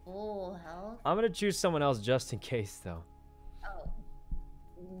need full health. I'm gonna choose someone else just in case, though. Oh.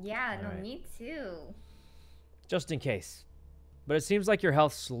 Yeah, no, Alright. me too. Just in case. But it seems like your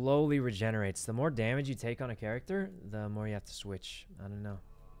health slowly regenerates. The more damage you take on a character, the more you have to switch. I don't know.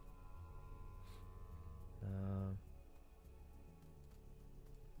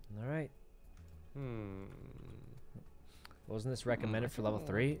 Alright. Wasn't this recommended for level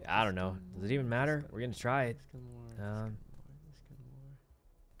 3? I don't know. Does it even matter? We're gonna try it.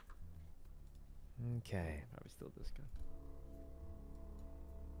 Okay. Probably still this gun.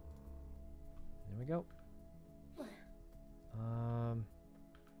 There we go.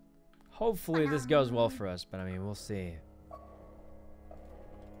 Hopefully this goes well for us, but I mean, we'll see.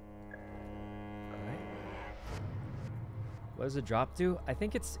 Alright. What does the drop do? I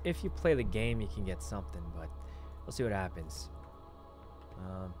think it's if you play the game, you can get something, but we'll see what happens.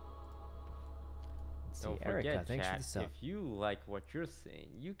 Let's see. Don't Erica, forget, thanks for chat, the sub. if you like what you're seeing,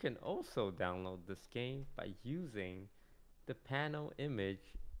 you can also download this game by using the panel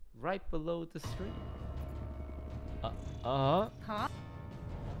image right below the stream. Huh?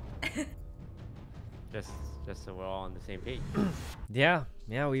 Just so we're all on the same page. Yeah,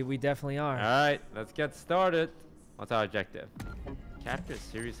 we definitely are. Alright, let's get started. What's our objective? Capture a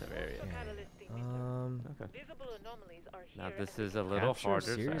series of areas. Okay. Visible anomalies are Now here this is a little Capture a harder,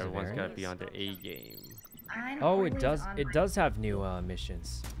 so series of everyone's gotta areas? be on their A game. I'm Oh, it always does. on It my- does have new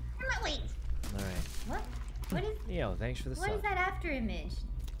missions. Wait. All right. What? What is? Yo, thanks for the What sub. is that after image?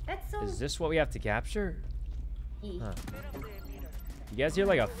 That's so. Is this what we have to capture? Huh. You guys hear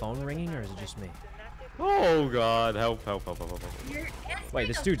like a phone ringing, or is it just me? Oh god, help. You're Wait,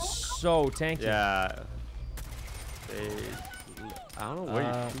 this dude's so tanky. Yeah. I don't know where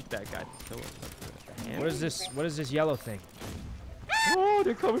you shoot that guy to kill him. What is this? What is this yellow thing? Oh,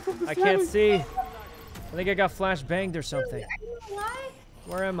 they're coming from the I can't see. I think I got flash banged or something. I don't know why.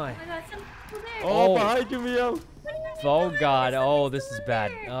 Where am I? Oh my god, some people there. Oh, behind you, MiYoung. Oh god. Oh, this is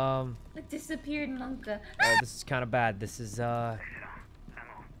bad. It disappeared, Monka. This is kind of bad. This is Oh,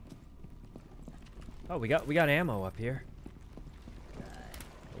 we got ammo up here. Where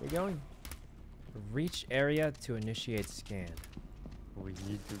are we going? Reach area to initiate scan. We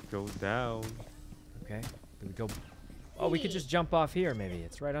need to go down. Okay. Do we go? Oh, we could just jump off here. Maybe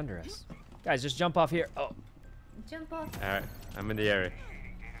it's right under us. Guys, just jump off here. Oh. Jump off. All right, I'm in the area.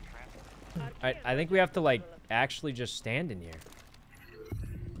 I think we have to like actually just stand in here.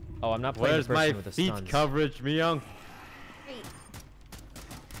 Oh, I'm not playing Where's the person my with the feet stuns. coverage, MiYoung?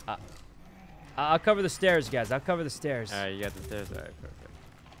 Great. I'll cover the stairs, guys. I'll cover the stairs. All right, you got the stairs. All right, perfect.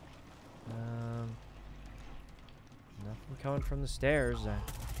 Nothing coming from the stairs.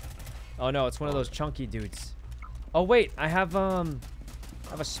 Oh no, it's one of those chunky dudes. Oh wait, I have a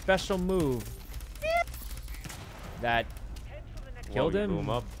special move that killed Whoa, you blew him.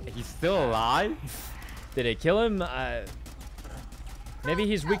 up. He's still alive? Did it kill him? Maybe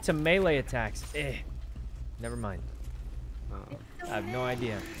he's weak to melee attacks. Never mind. I have no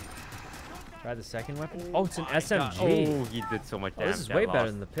idea. Try the second weapon. Oh, it's an SMG. Oh, he did so much damage. This is I way better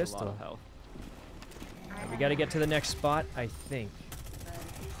lost than the a lot pistol. of health. We gotta get to the next spot, I think.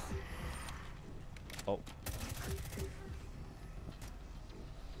 Oh.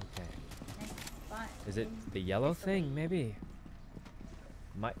 Okay. Is it the yellow thing? Maybe.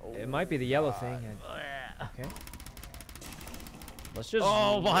 It might be the yellow thing. Okay. Let's just.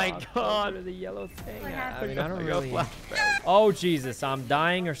 Oh my walk God. over to the yellow thing. What I mean, happened? I don't I got really. flashbacks. Oh Jesus, I'm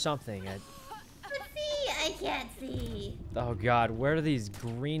dying or something. Let's see. I can't see. Oh God, where do these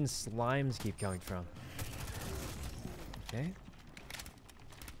green slimes keep coming from? Okay.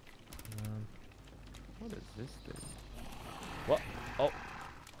 What is this thing? What? Oh.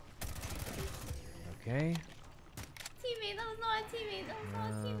 Okay. Teammate, that was not a teammate. That was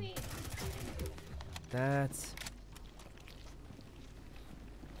not a teammate. That's.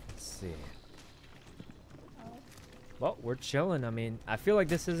 Let's see. Well, we're chilling. I mean, I feel like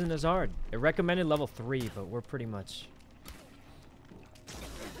this isn't as hard. It recommended level 3, but we're pretty much.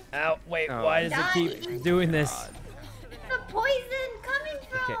 Ow! Wait, Oh. why does it keep doing this? The poison coming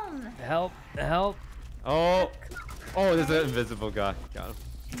Okay. from. Help! Help! Oh, oh, there's an invisible guy. Got him.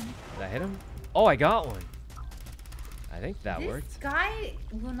 Did I hit him? Oh, I got one. I think that This worked. guy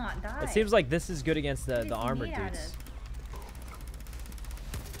will not die. It seems like this is good against What is the he armored made out dudes. of?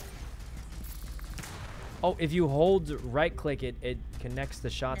 Oh, if you hold right click, it connects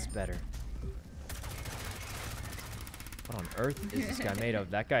the shots better. What on earth is this guy made of?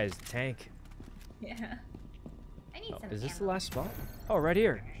 That guy is tank. Yeah. I need some Is this the ammo. last spot? Oh, right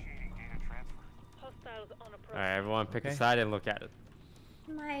here. Hostiles on approach. All right, everyone, pick a Okay. side and look at it.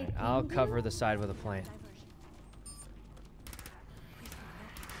 My I'll bingo? cover the side with a plant.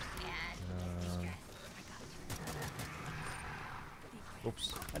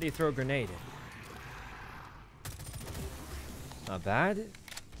 Oops. How do you throw a grenade in? Not bad.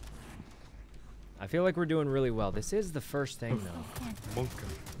 I feel like we're doing really well. This is the first thing, though. Bunker.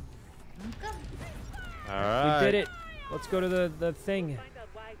 Go. All right. We did it. Let's go to the thing. Find out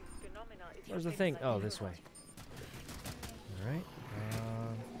why this phenomena is Where's the happening thing? Oh, this way. All right.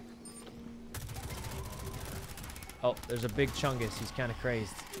 Oh, there's a big chungus. He's kind of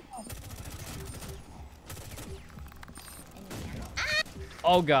crazed.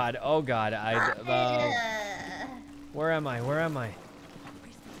 Oh God! Oh God! Where am I? Where am I?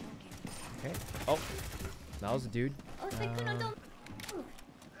 Okay. Oh, that was a dude. Oh, Sykkuno, don't move.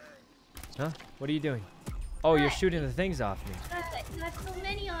 Huh? What are you doing? Oh, you're What? shooting the things off me. You got so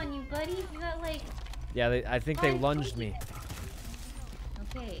many on you, buddy. You got like. Yeah, I think they Five lunged points. me.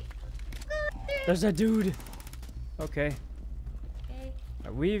 Okay. There's a dude. Okay. Okay.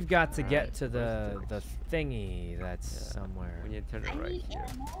 We've got to get to the thingy that's somewhere. We need to turn I it right need here.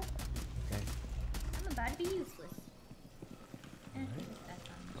 ammo. Okay. I'm about to be useless. That's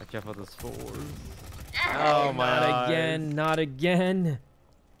on. Watch out for the spores. Ah! Oh my Not eyes. again. Not again.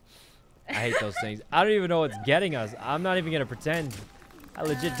 I hate those things. I don't even know what's getting us. I'm not even gonna pretend. I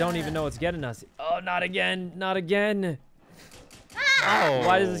legit don't even know what's getting us. Oh, not again. Not again. Oh,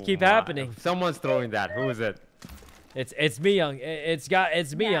 Why does this keep my. happening? Someone's throwing that. Who is it? It's MiYoung. It's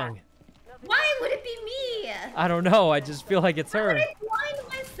MiYoung. Why would it be me? I don't know. I just feel like it's Why would her. I blind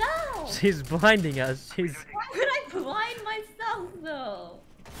myself? She's blinding us. She's. Why would I blind myself though?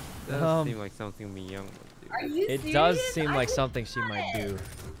 Does seem like something MiYoung would do. Are you It serious? does seem I like just something she got might it. do.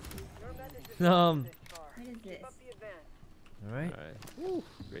 Your message is Um. this far. What is this? Keep up the advance. All right. All right.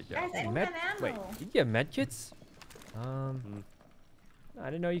 Great job. Guys, I don't Med. have ammo. Wait. You get med kits? I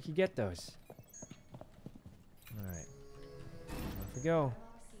didn't know you could get those. All right. Off we go.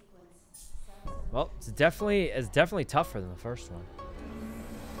 Well, it's definitely tougher than the first one.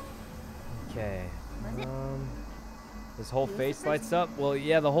 Okay. This whole face lights up. Well,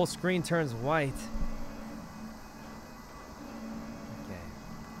 yeah, the whole screen turns white. Okay.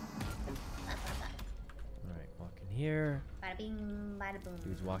 All right, walking here. Bada bing, bada boom.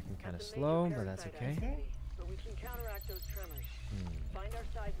 Dude's walking kind of slow, but that's okay. But we can counteract those tremors. Find our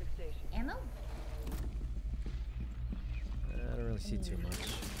seismic station. Ammo? I don't really see too much.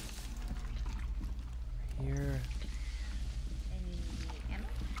 Here. Any ammo?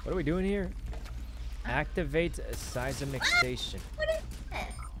 What are we doing here? Activate a seismic station. What is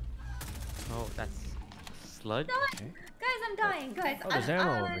this? Oh, that's sludge? Okay. Guys, I'm dying. Guys, Oh, there's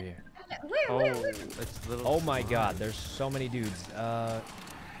ammo over here. Where? It's little. Oh my god, there's so many dudes. Guys,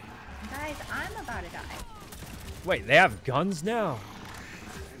 I'm about to die. Wait, they have guns now?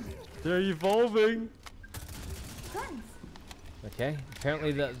 They're evolving. Guns. Okay,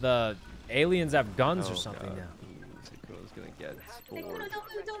 apparently the aliens have guns or Oh, something God. now. Sykkuno's gonna get Sykkuno, spored.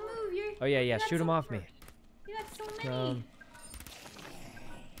 don't move, don't move. You're, Oh yeah, you got shoot so them off me. You got so many.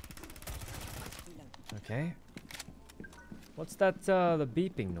 Okay. What's that, the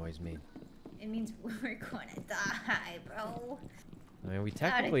beeping noise mean? It means we're gonna die, bro. I mean, we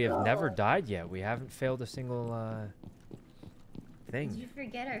technically have go. never died yet. We haven't failed a single, Did thing. you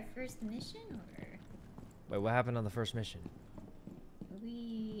forget our first mission, or Wait, what happened on the first mission?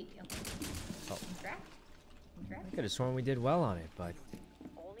 we? Oh. Interact? I could have sworn we did well on it, but...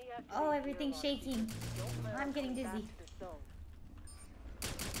 Only Oh, everything's shaking. Don't let I'm us getting go back dizzy. to this zone.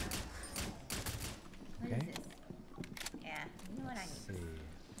 What Okay. is this? Yeah, you know what I Let's need.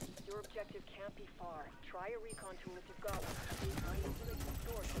 see. Your objective can't be far. Try a recon tool if you've got one. Find information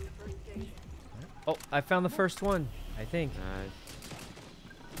stored from the first station. Oh, I found the first one, I think.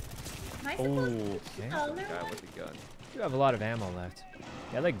 Am I Oh, supposed to okay. shoot the other guy one? with the gun. You have a lot of ammo left.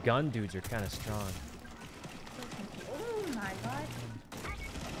 Yeah, the gun dudes are kind of strong. Oh my god.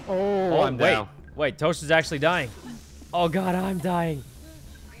 Oh, I'm wait. down. Wait, Toast is actually dying. Oh god, I'm dying.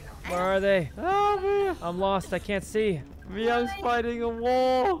 Where are they? Oh man, I'm lost. I can't see. MiYoung's fighting a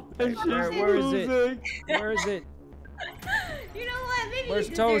wall, and she's Where is it? losing. Where is it? You know what? Maybe Where's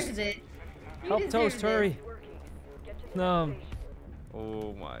you Toast? deserved it. You Help deserved Toast, it. hurry. Get to the No. next station.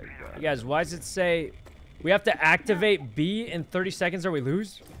 Oh my You god. guys, why does it say we have to activate B in 30 seconds or we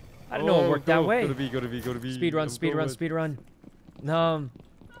lose? I didn't know it worked that way. Go to B, go to B, go to B. Speed run, I'm speed run, going. speed run.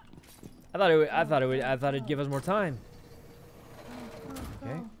 I thought it'd give us more time.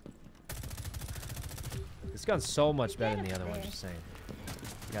 Okay. This gun's so much better than the other one, just saying.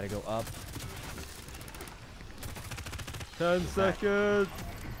 We gotta go up. 10 seconds.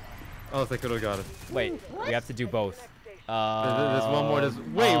 Oh, Sykkuno got it. Wait, we have to do both. There's one more.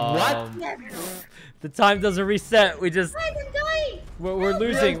 Wait, what? The time doesn't reset. We just Guys, I'm dying. we're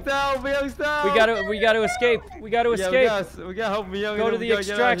losing. MiYoung's down. MiYoung's down. We gotta escape. We gotta escape. We gotta help MiYoung. Go to we the gotta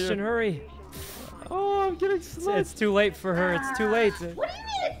get out of extraction. here. Hurry. Oh, I'm getting It's slipped. too late for her. It's too late. What do you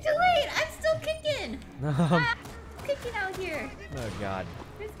mean it's too late? I'm still kicking. I'm kicking out here. Oh god.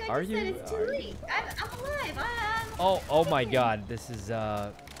 This guy Are just said you- it's too are you- late. I'm alive. I'm Oh my god. This is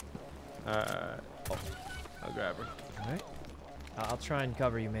I'll grab her. all right. I'll try and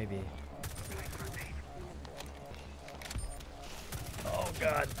cover you maybe. Oh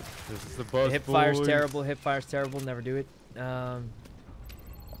god. This is the bus. Hip fire's boys. terrible. Hip fire's terrible. Never do it. All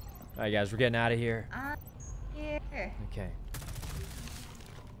right, guys, we're getting out of here. here. Okay.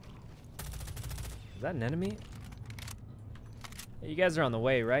 Is that an enemy? Hey, you guys are on the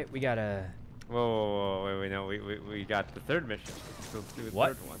way, right? We gotta. Whoa, wait, no, we got the third mission. Let's do the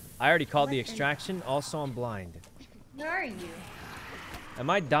What? third one. I already called the What is- extraction. Also, I'm blind. Where are you? Am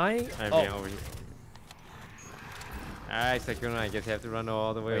I dying? I'm Oh, over here. Alright, Sykkuno, I guess you have to run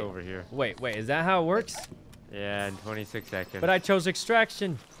all the way Wait. over here. wait. Is that how it works? Yeah, in 26 seconds. But I chose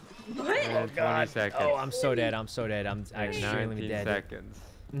extraction. What? In 20 seconds. Oh, I'm so dead. I'm so dead. I'm In extremely 19 dead. seconds.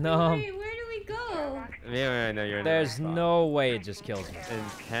 No. Wait, where do we go? Yeah, no, you're in the There's right spot. no way it just kills me. In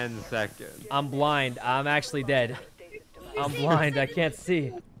 10 seconds. I'm blind. I'm actually dead. I'm blind. I can't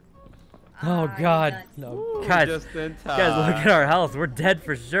see. Oh Ah, god. nuts. No. Ooh, Guys, just in time. guys, look at our health. We're dead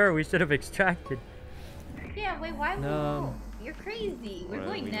for sure. We should have extracted. Yeah, wait, why would No. You're crazy. We're Well,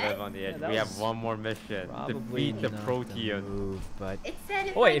 going we next. live on the edge. that We have was one more mission. Probably Defeat the not Protean. move, but It said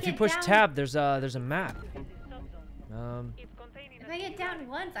if oh wait, I if you get push down, tab, there's a map. If I get down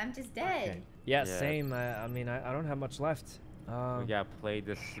once, I'm just dead. Okay. Yeah, Yeah. same. I mean, I don't have much left. We gotta play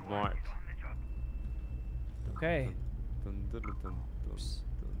this smart. Okay. Dun, dun, dun, dun, Oops.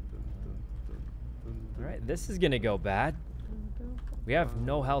 dun, dun, dun, dun, dun, All right, this is gonna go bad. We have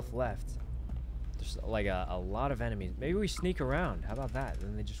no health left. There's There's like a lot of enemies. Maybe we sneak around. How about that?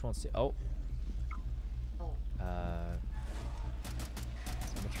 Then they just won't see. Oh. So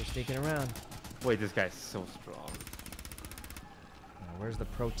much for sneaking around. Wait, this guy's so strong. Where's the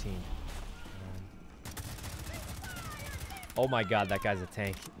protein? Oh my god, that guy's a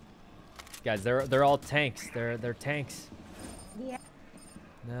tank. Guys, they're all tanks. They're tanks. Yeah.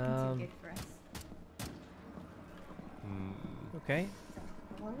 Good for us. Okay.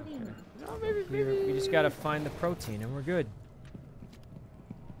 Loading. Oh, maybe. We just gotta find the protein and we're good.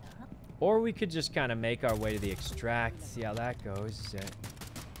 Or we could just kind of make our way to the extract, see how that goes. Okay.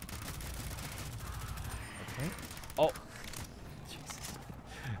 Oh. Jesus.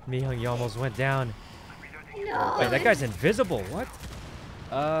 MiYoung, you almost went down. No. Wait, that guy's invisible. What?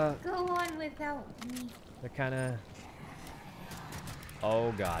 Go on without me. They're kind of...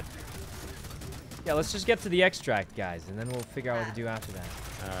 Oh, God. Yeah, let's just get to the extract, guys, and then we'll figure out what to do after that.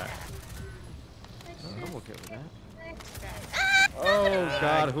 Alright. I'm okay with that. Extract. Oh,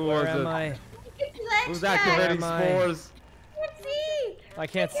 God, who was Where am it? I? Who's activating Where am I? spores? Can't see. I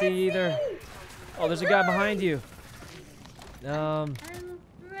can't see either. Oh, there's a guy behind you. I'm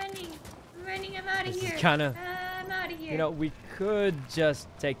running. I'm out of This is here. kinda- I'm out of here. You know, we could just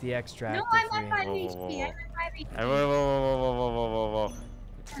take the extract. no, if I'm we- at 5 Whoa, HP. whoa, I'm whoa. at 5 HP. Hey, whoa.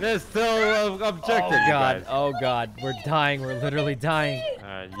 There's still objective, Oh, you God. guys. Oh, God. We're dying. We're literally dying.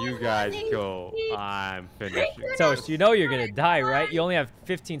 Alright, you guys go. I'm finishing. Toast, you know you're going to die, right? You only have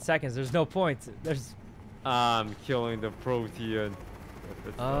 15 seconds. There's no point. There's... I'm killing the protein.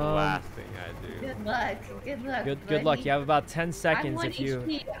 That's the last thing I do. Good luck. Good luck. Good luck. buddy. You have about 10 I'm seconds 1 if you...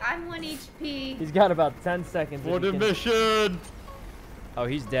 HP. I'm 1 HP. He's got about 10 seconds. For if the he can- mission! Oh,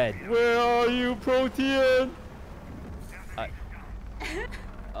 he's dead. Where are you, protein?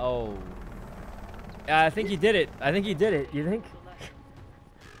 Oh. I think he did it. You think?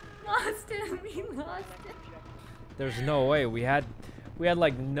 Lost him. We lost him. There's no way. We had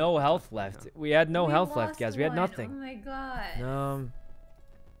like no health left. We had no We health left, lost guys. We had one. nothing. Oh my god.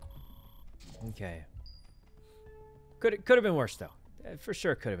 Okay. Could have been worse though. For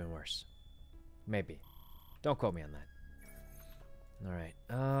sure could have been worse. Maybe. Don't quote me on that. All right.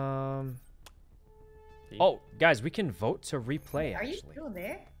 Oh, guys, we can vote to replay Are you actually. still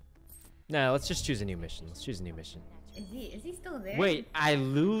there? Nah, let's just choose a new mission. Let's choose a new mission. Is he still there? Wait, I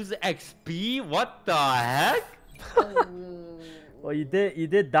lose XP? What the heck? Oh, Well, you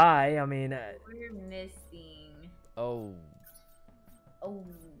did die. I mean, we're missing. oh. Oh.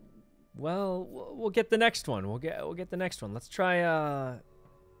 Well, we'll get the next one. We'll get the next one. Let's try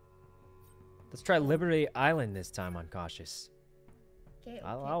Liberty Island this time on cautious. Okay.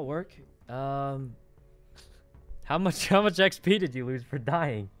 I'll work. How much XP did you lose for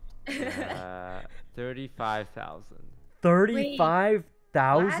dying? 35,000.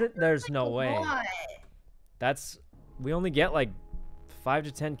 35,000? There's no way. What? We only get like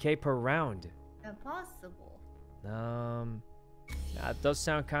 5 to 10K per round. Impossible. That does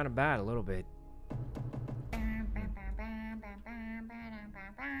sound kind of bad a little bit. All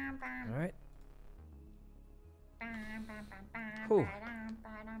right. Whew.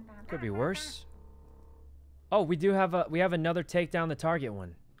 Could be worse. Oh, we have another take down the target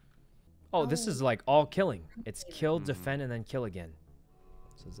one. Oh, this is like all killing. It's kill, defend, and then kill again.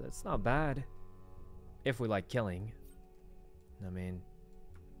 So it's not bad. If we like killing. I mean.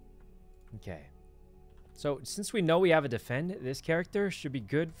 Okay. So since we know we have a defend, this character should be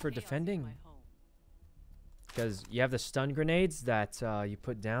good for defending. Because you have the stun grenades that you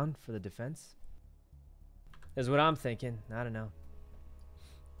put down for the defense. Is what I'm thinking. I don't know.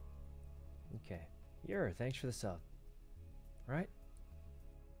 Okay. Thanks for the sub. Right?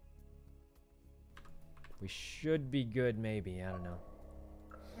 We should be good, maybe. I don't know.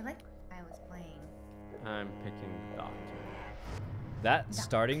 I like I was playing. I'm picking Doctor. That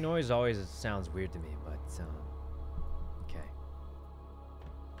starting noise always sounds weird to me, but okay.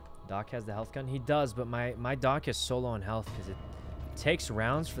 Doc has the health gun. He does, but my Doc is so low on health because it takes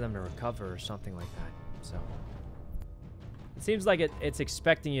rounds for them to recover or something like that. So it seems like it's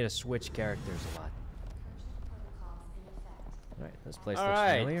expecting you to switch characters a lot. All right, this place looks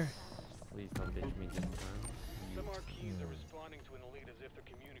familiar. Please don't ditch me this time. Some RPs are responding to an elite as if they're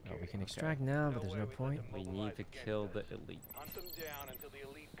communicating. Oh, we can extract now, but there's no point. We need to kill the elite. Hunt them down until the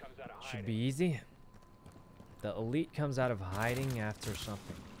elite comes out of hiding. Should be easy. The elite comes out of hiding after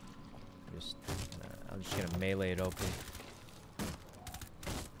something. I'm just gonna melee it open.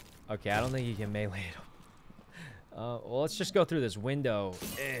 Okay, I don't think you can melee it open. Well, let's just go through this window.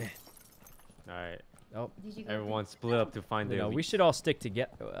 All right. Oh, Did you go Everyone split up to find the no, elite. we should all stick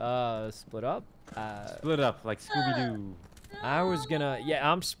together. Split up. Split up like Scooby Doo. No. I was gonna. Yeah,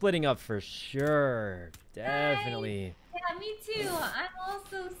 I'm splitting up for sure. Definitely. Yeah, me too. I'm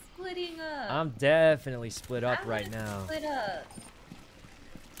also splitting up. I'm definitely split up I'm right gonna now. Split up.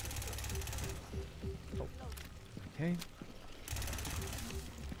 Oh. Okay.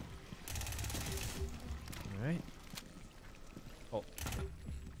 All right. Oh.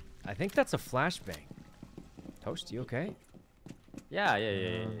 I think that's a flashbang. Toast, you okay? Yeah.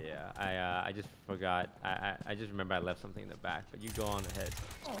 I just forgot. I just remember I left something in the back. But you go on ahead.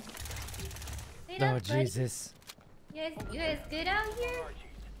 Oh. Oh Jesus. You guys good out here?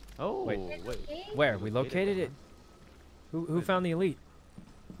 Oh wait. Okay? Where? We located it? Who found the elite?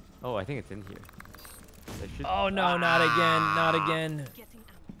 Oh, I think it's in here. There should... Oh no, not again, not again.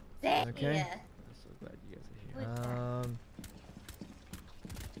 There. Okay. Yeah. I'm so glad you guys are here. What's that?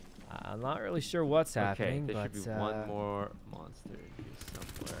 I'm not really sure what's happening, there but should be one more monster in here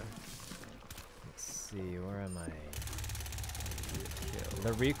somewhere. let's see, where am I?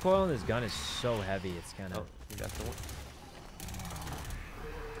 The recoil on this gun is so heavy, it's kind Oh, of. I think that's the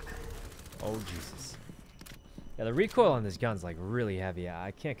one. Oh Jesus. Yeah, the recoil on this gun's like really heavy.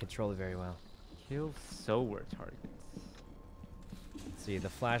 I can't control it very well. Kill sower targets. Let's see, the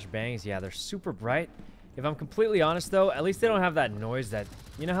flash bangs, yeah, they're super bright. If I'm completely honest though, at least they don't have that noise that,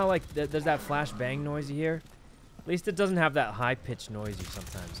 you know how like there's that flash bang noise you hear? At least it doesn't have that high pitched noise you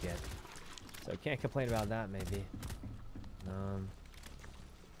sometimes get. So can't complain about that maybe. Well,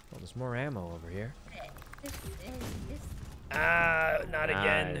 there's more ammo over here. This. Ah, not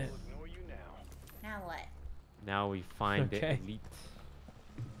again. Nice. Now what? Now we find the Okay. elite.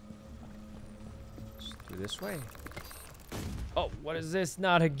 Just through this way. Oh, what is this?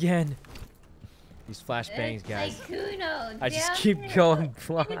 Not again. These flashbangs, guys. Sykkuno, I just damn keep it. going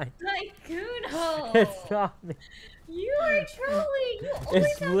blind. It's Sykkuno. It's not me. You are trolling. You always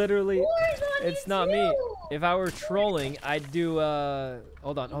It's have literally. scores on It's you not me. too. If I were trolling, I'd do.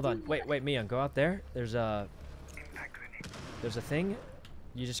 Hold on. Wait, MiYoung, go out there. There's a thing.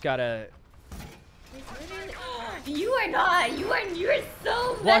 You just gotta You are not. You are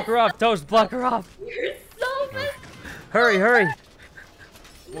so block her off. Toast, block her off. You're so messed Hurry.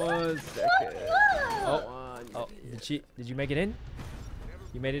 1 second. Oh, oh, did you make it in?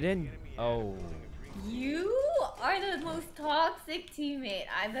 You made it in? Oh. You are the most toxic teammate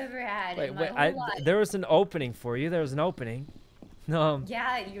I've ever had in my whole life. There was an opening for you. There was an opening.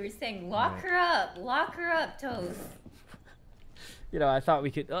 Yeah, you were saying lock her up. Lock her up, Toast. You know, I thought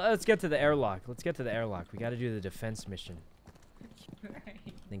we could. Let's get to the airlock. Let's get to the airlock. We got to do the defense mission. Right.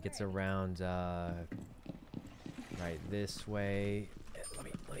 I think it's around right this way. Let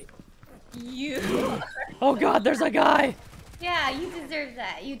me. You. Oh God, there's a guy. Yeah, you deserve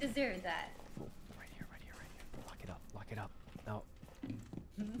that. You deserve that. Oh, right here. Lock it up. No.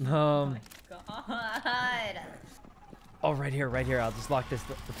 Oh my God. Oh, right here. I'll just lock this.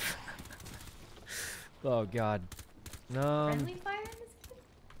 Oh God. Friendly fire in this game?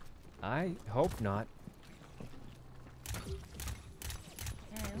 I hope not. Yeah,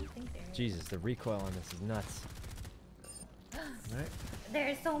 I don't think there is. Jesus, the recoil on this is nuts. Alright.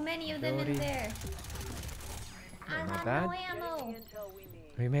 There's so many of them in Ability. there. I Not have bad. no ammo.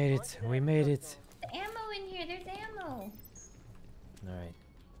 We made it. There's ammo in here. There's ammo. Alright.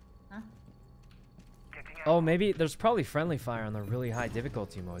 Huh? Oh, maybe there's probably friendly fire on the really high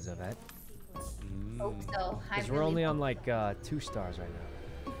difficulty modes of it. Hope so. I Because we're really only hope on like 2 stars right now.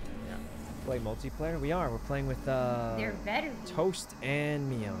 Yeah. Play multiplayer? We are. We're playing with they're better. Toast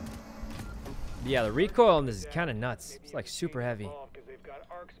and MiYoung. Yeah, the recoil on this is kind of nuts. It's like super heavy.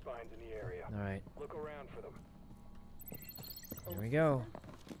 Alright. Look around for them. Here we go.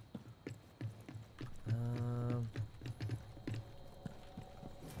 Let's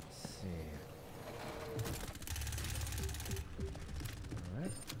see.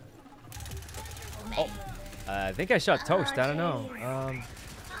 Alright. Oh, I think I shot Toast. I don't know.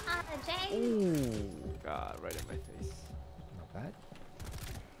 Jay. Ooh. God, right in my face. Not bad.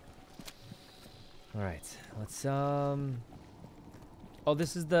 All right, let's Oh,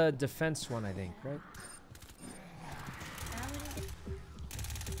 this is the defense one, I think, right?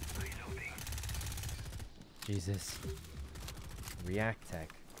 Jesus. React tech.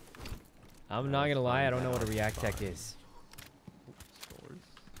 I'm not gonna lie, I don't know what a react tech is. Stores.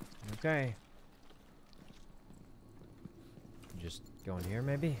 Okay. Just go in here,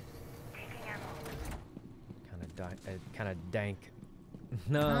 maybe. Kind of dank.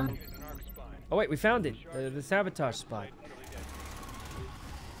 No. Oh wait, we found it. The sabotage spot.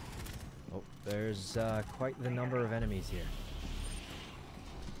 Oh, there's quite the number of enemies here.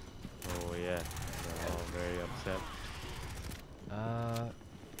 Oh yeah, they're all very upset.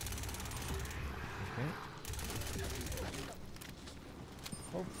 Okay.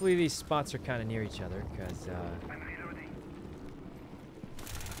 Hopefully these spots are kind of near each other, because I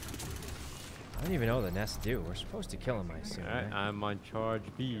don't even know what the nests do. We're supposed to kill them, I assume. Alright, Right? I'm on charge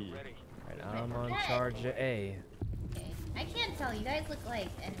B. Right, I'm on charge A. Okay. I can't tell. You guys look like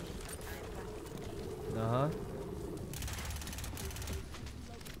enemies sometimes. Uh-huh.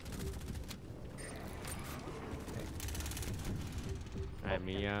 Alright,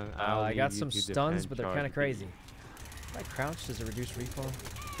 MiYoung. I got some stuns, but they're kind of crazy. If I crouch, does it reduce recoil?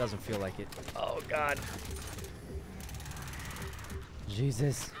 Doesn't feel like it. Oh, God.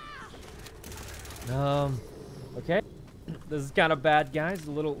 Jesus. Okay. This is kind of bad, guys.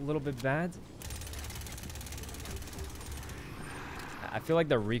 A little bit bad. I feel like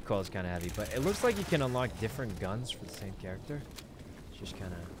the recoil is kind of heavy, but it looks like you can unlock different guns for the same character. It's just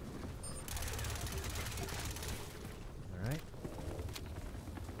kind of... Alright.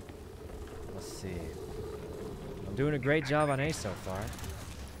 Let's see. I'm doing a great job on A so far.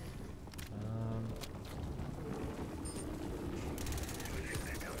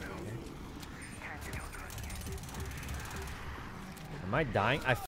 Am I dying?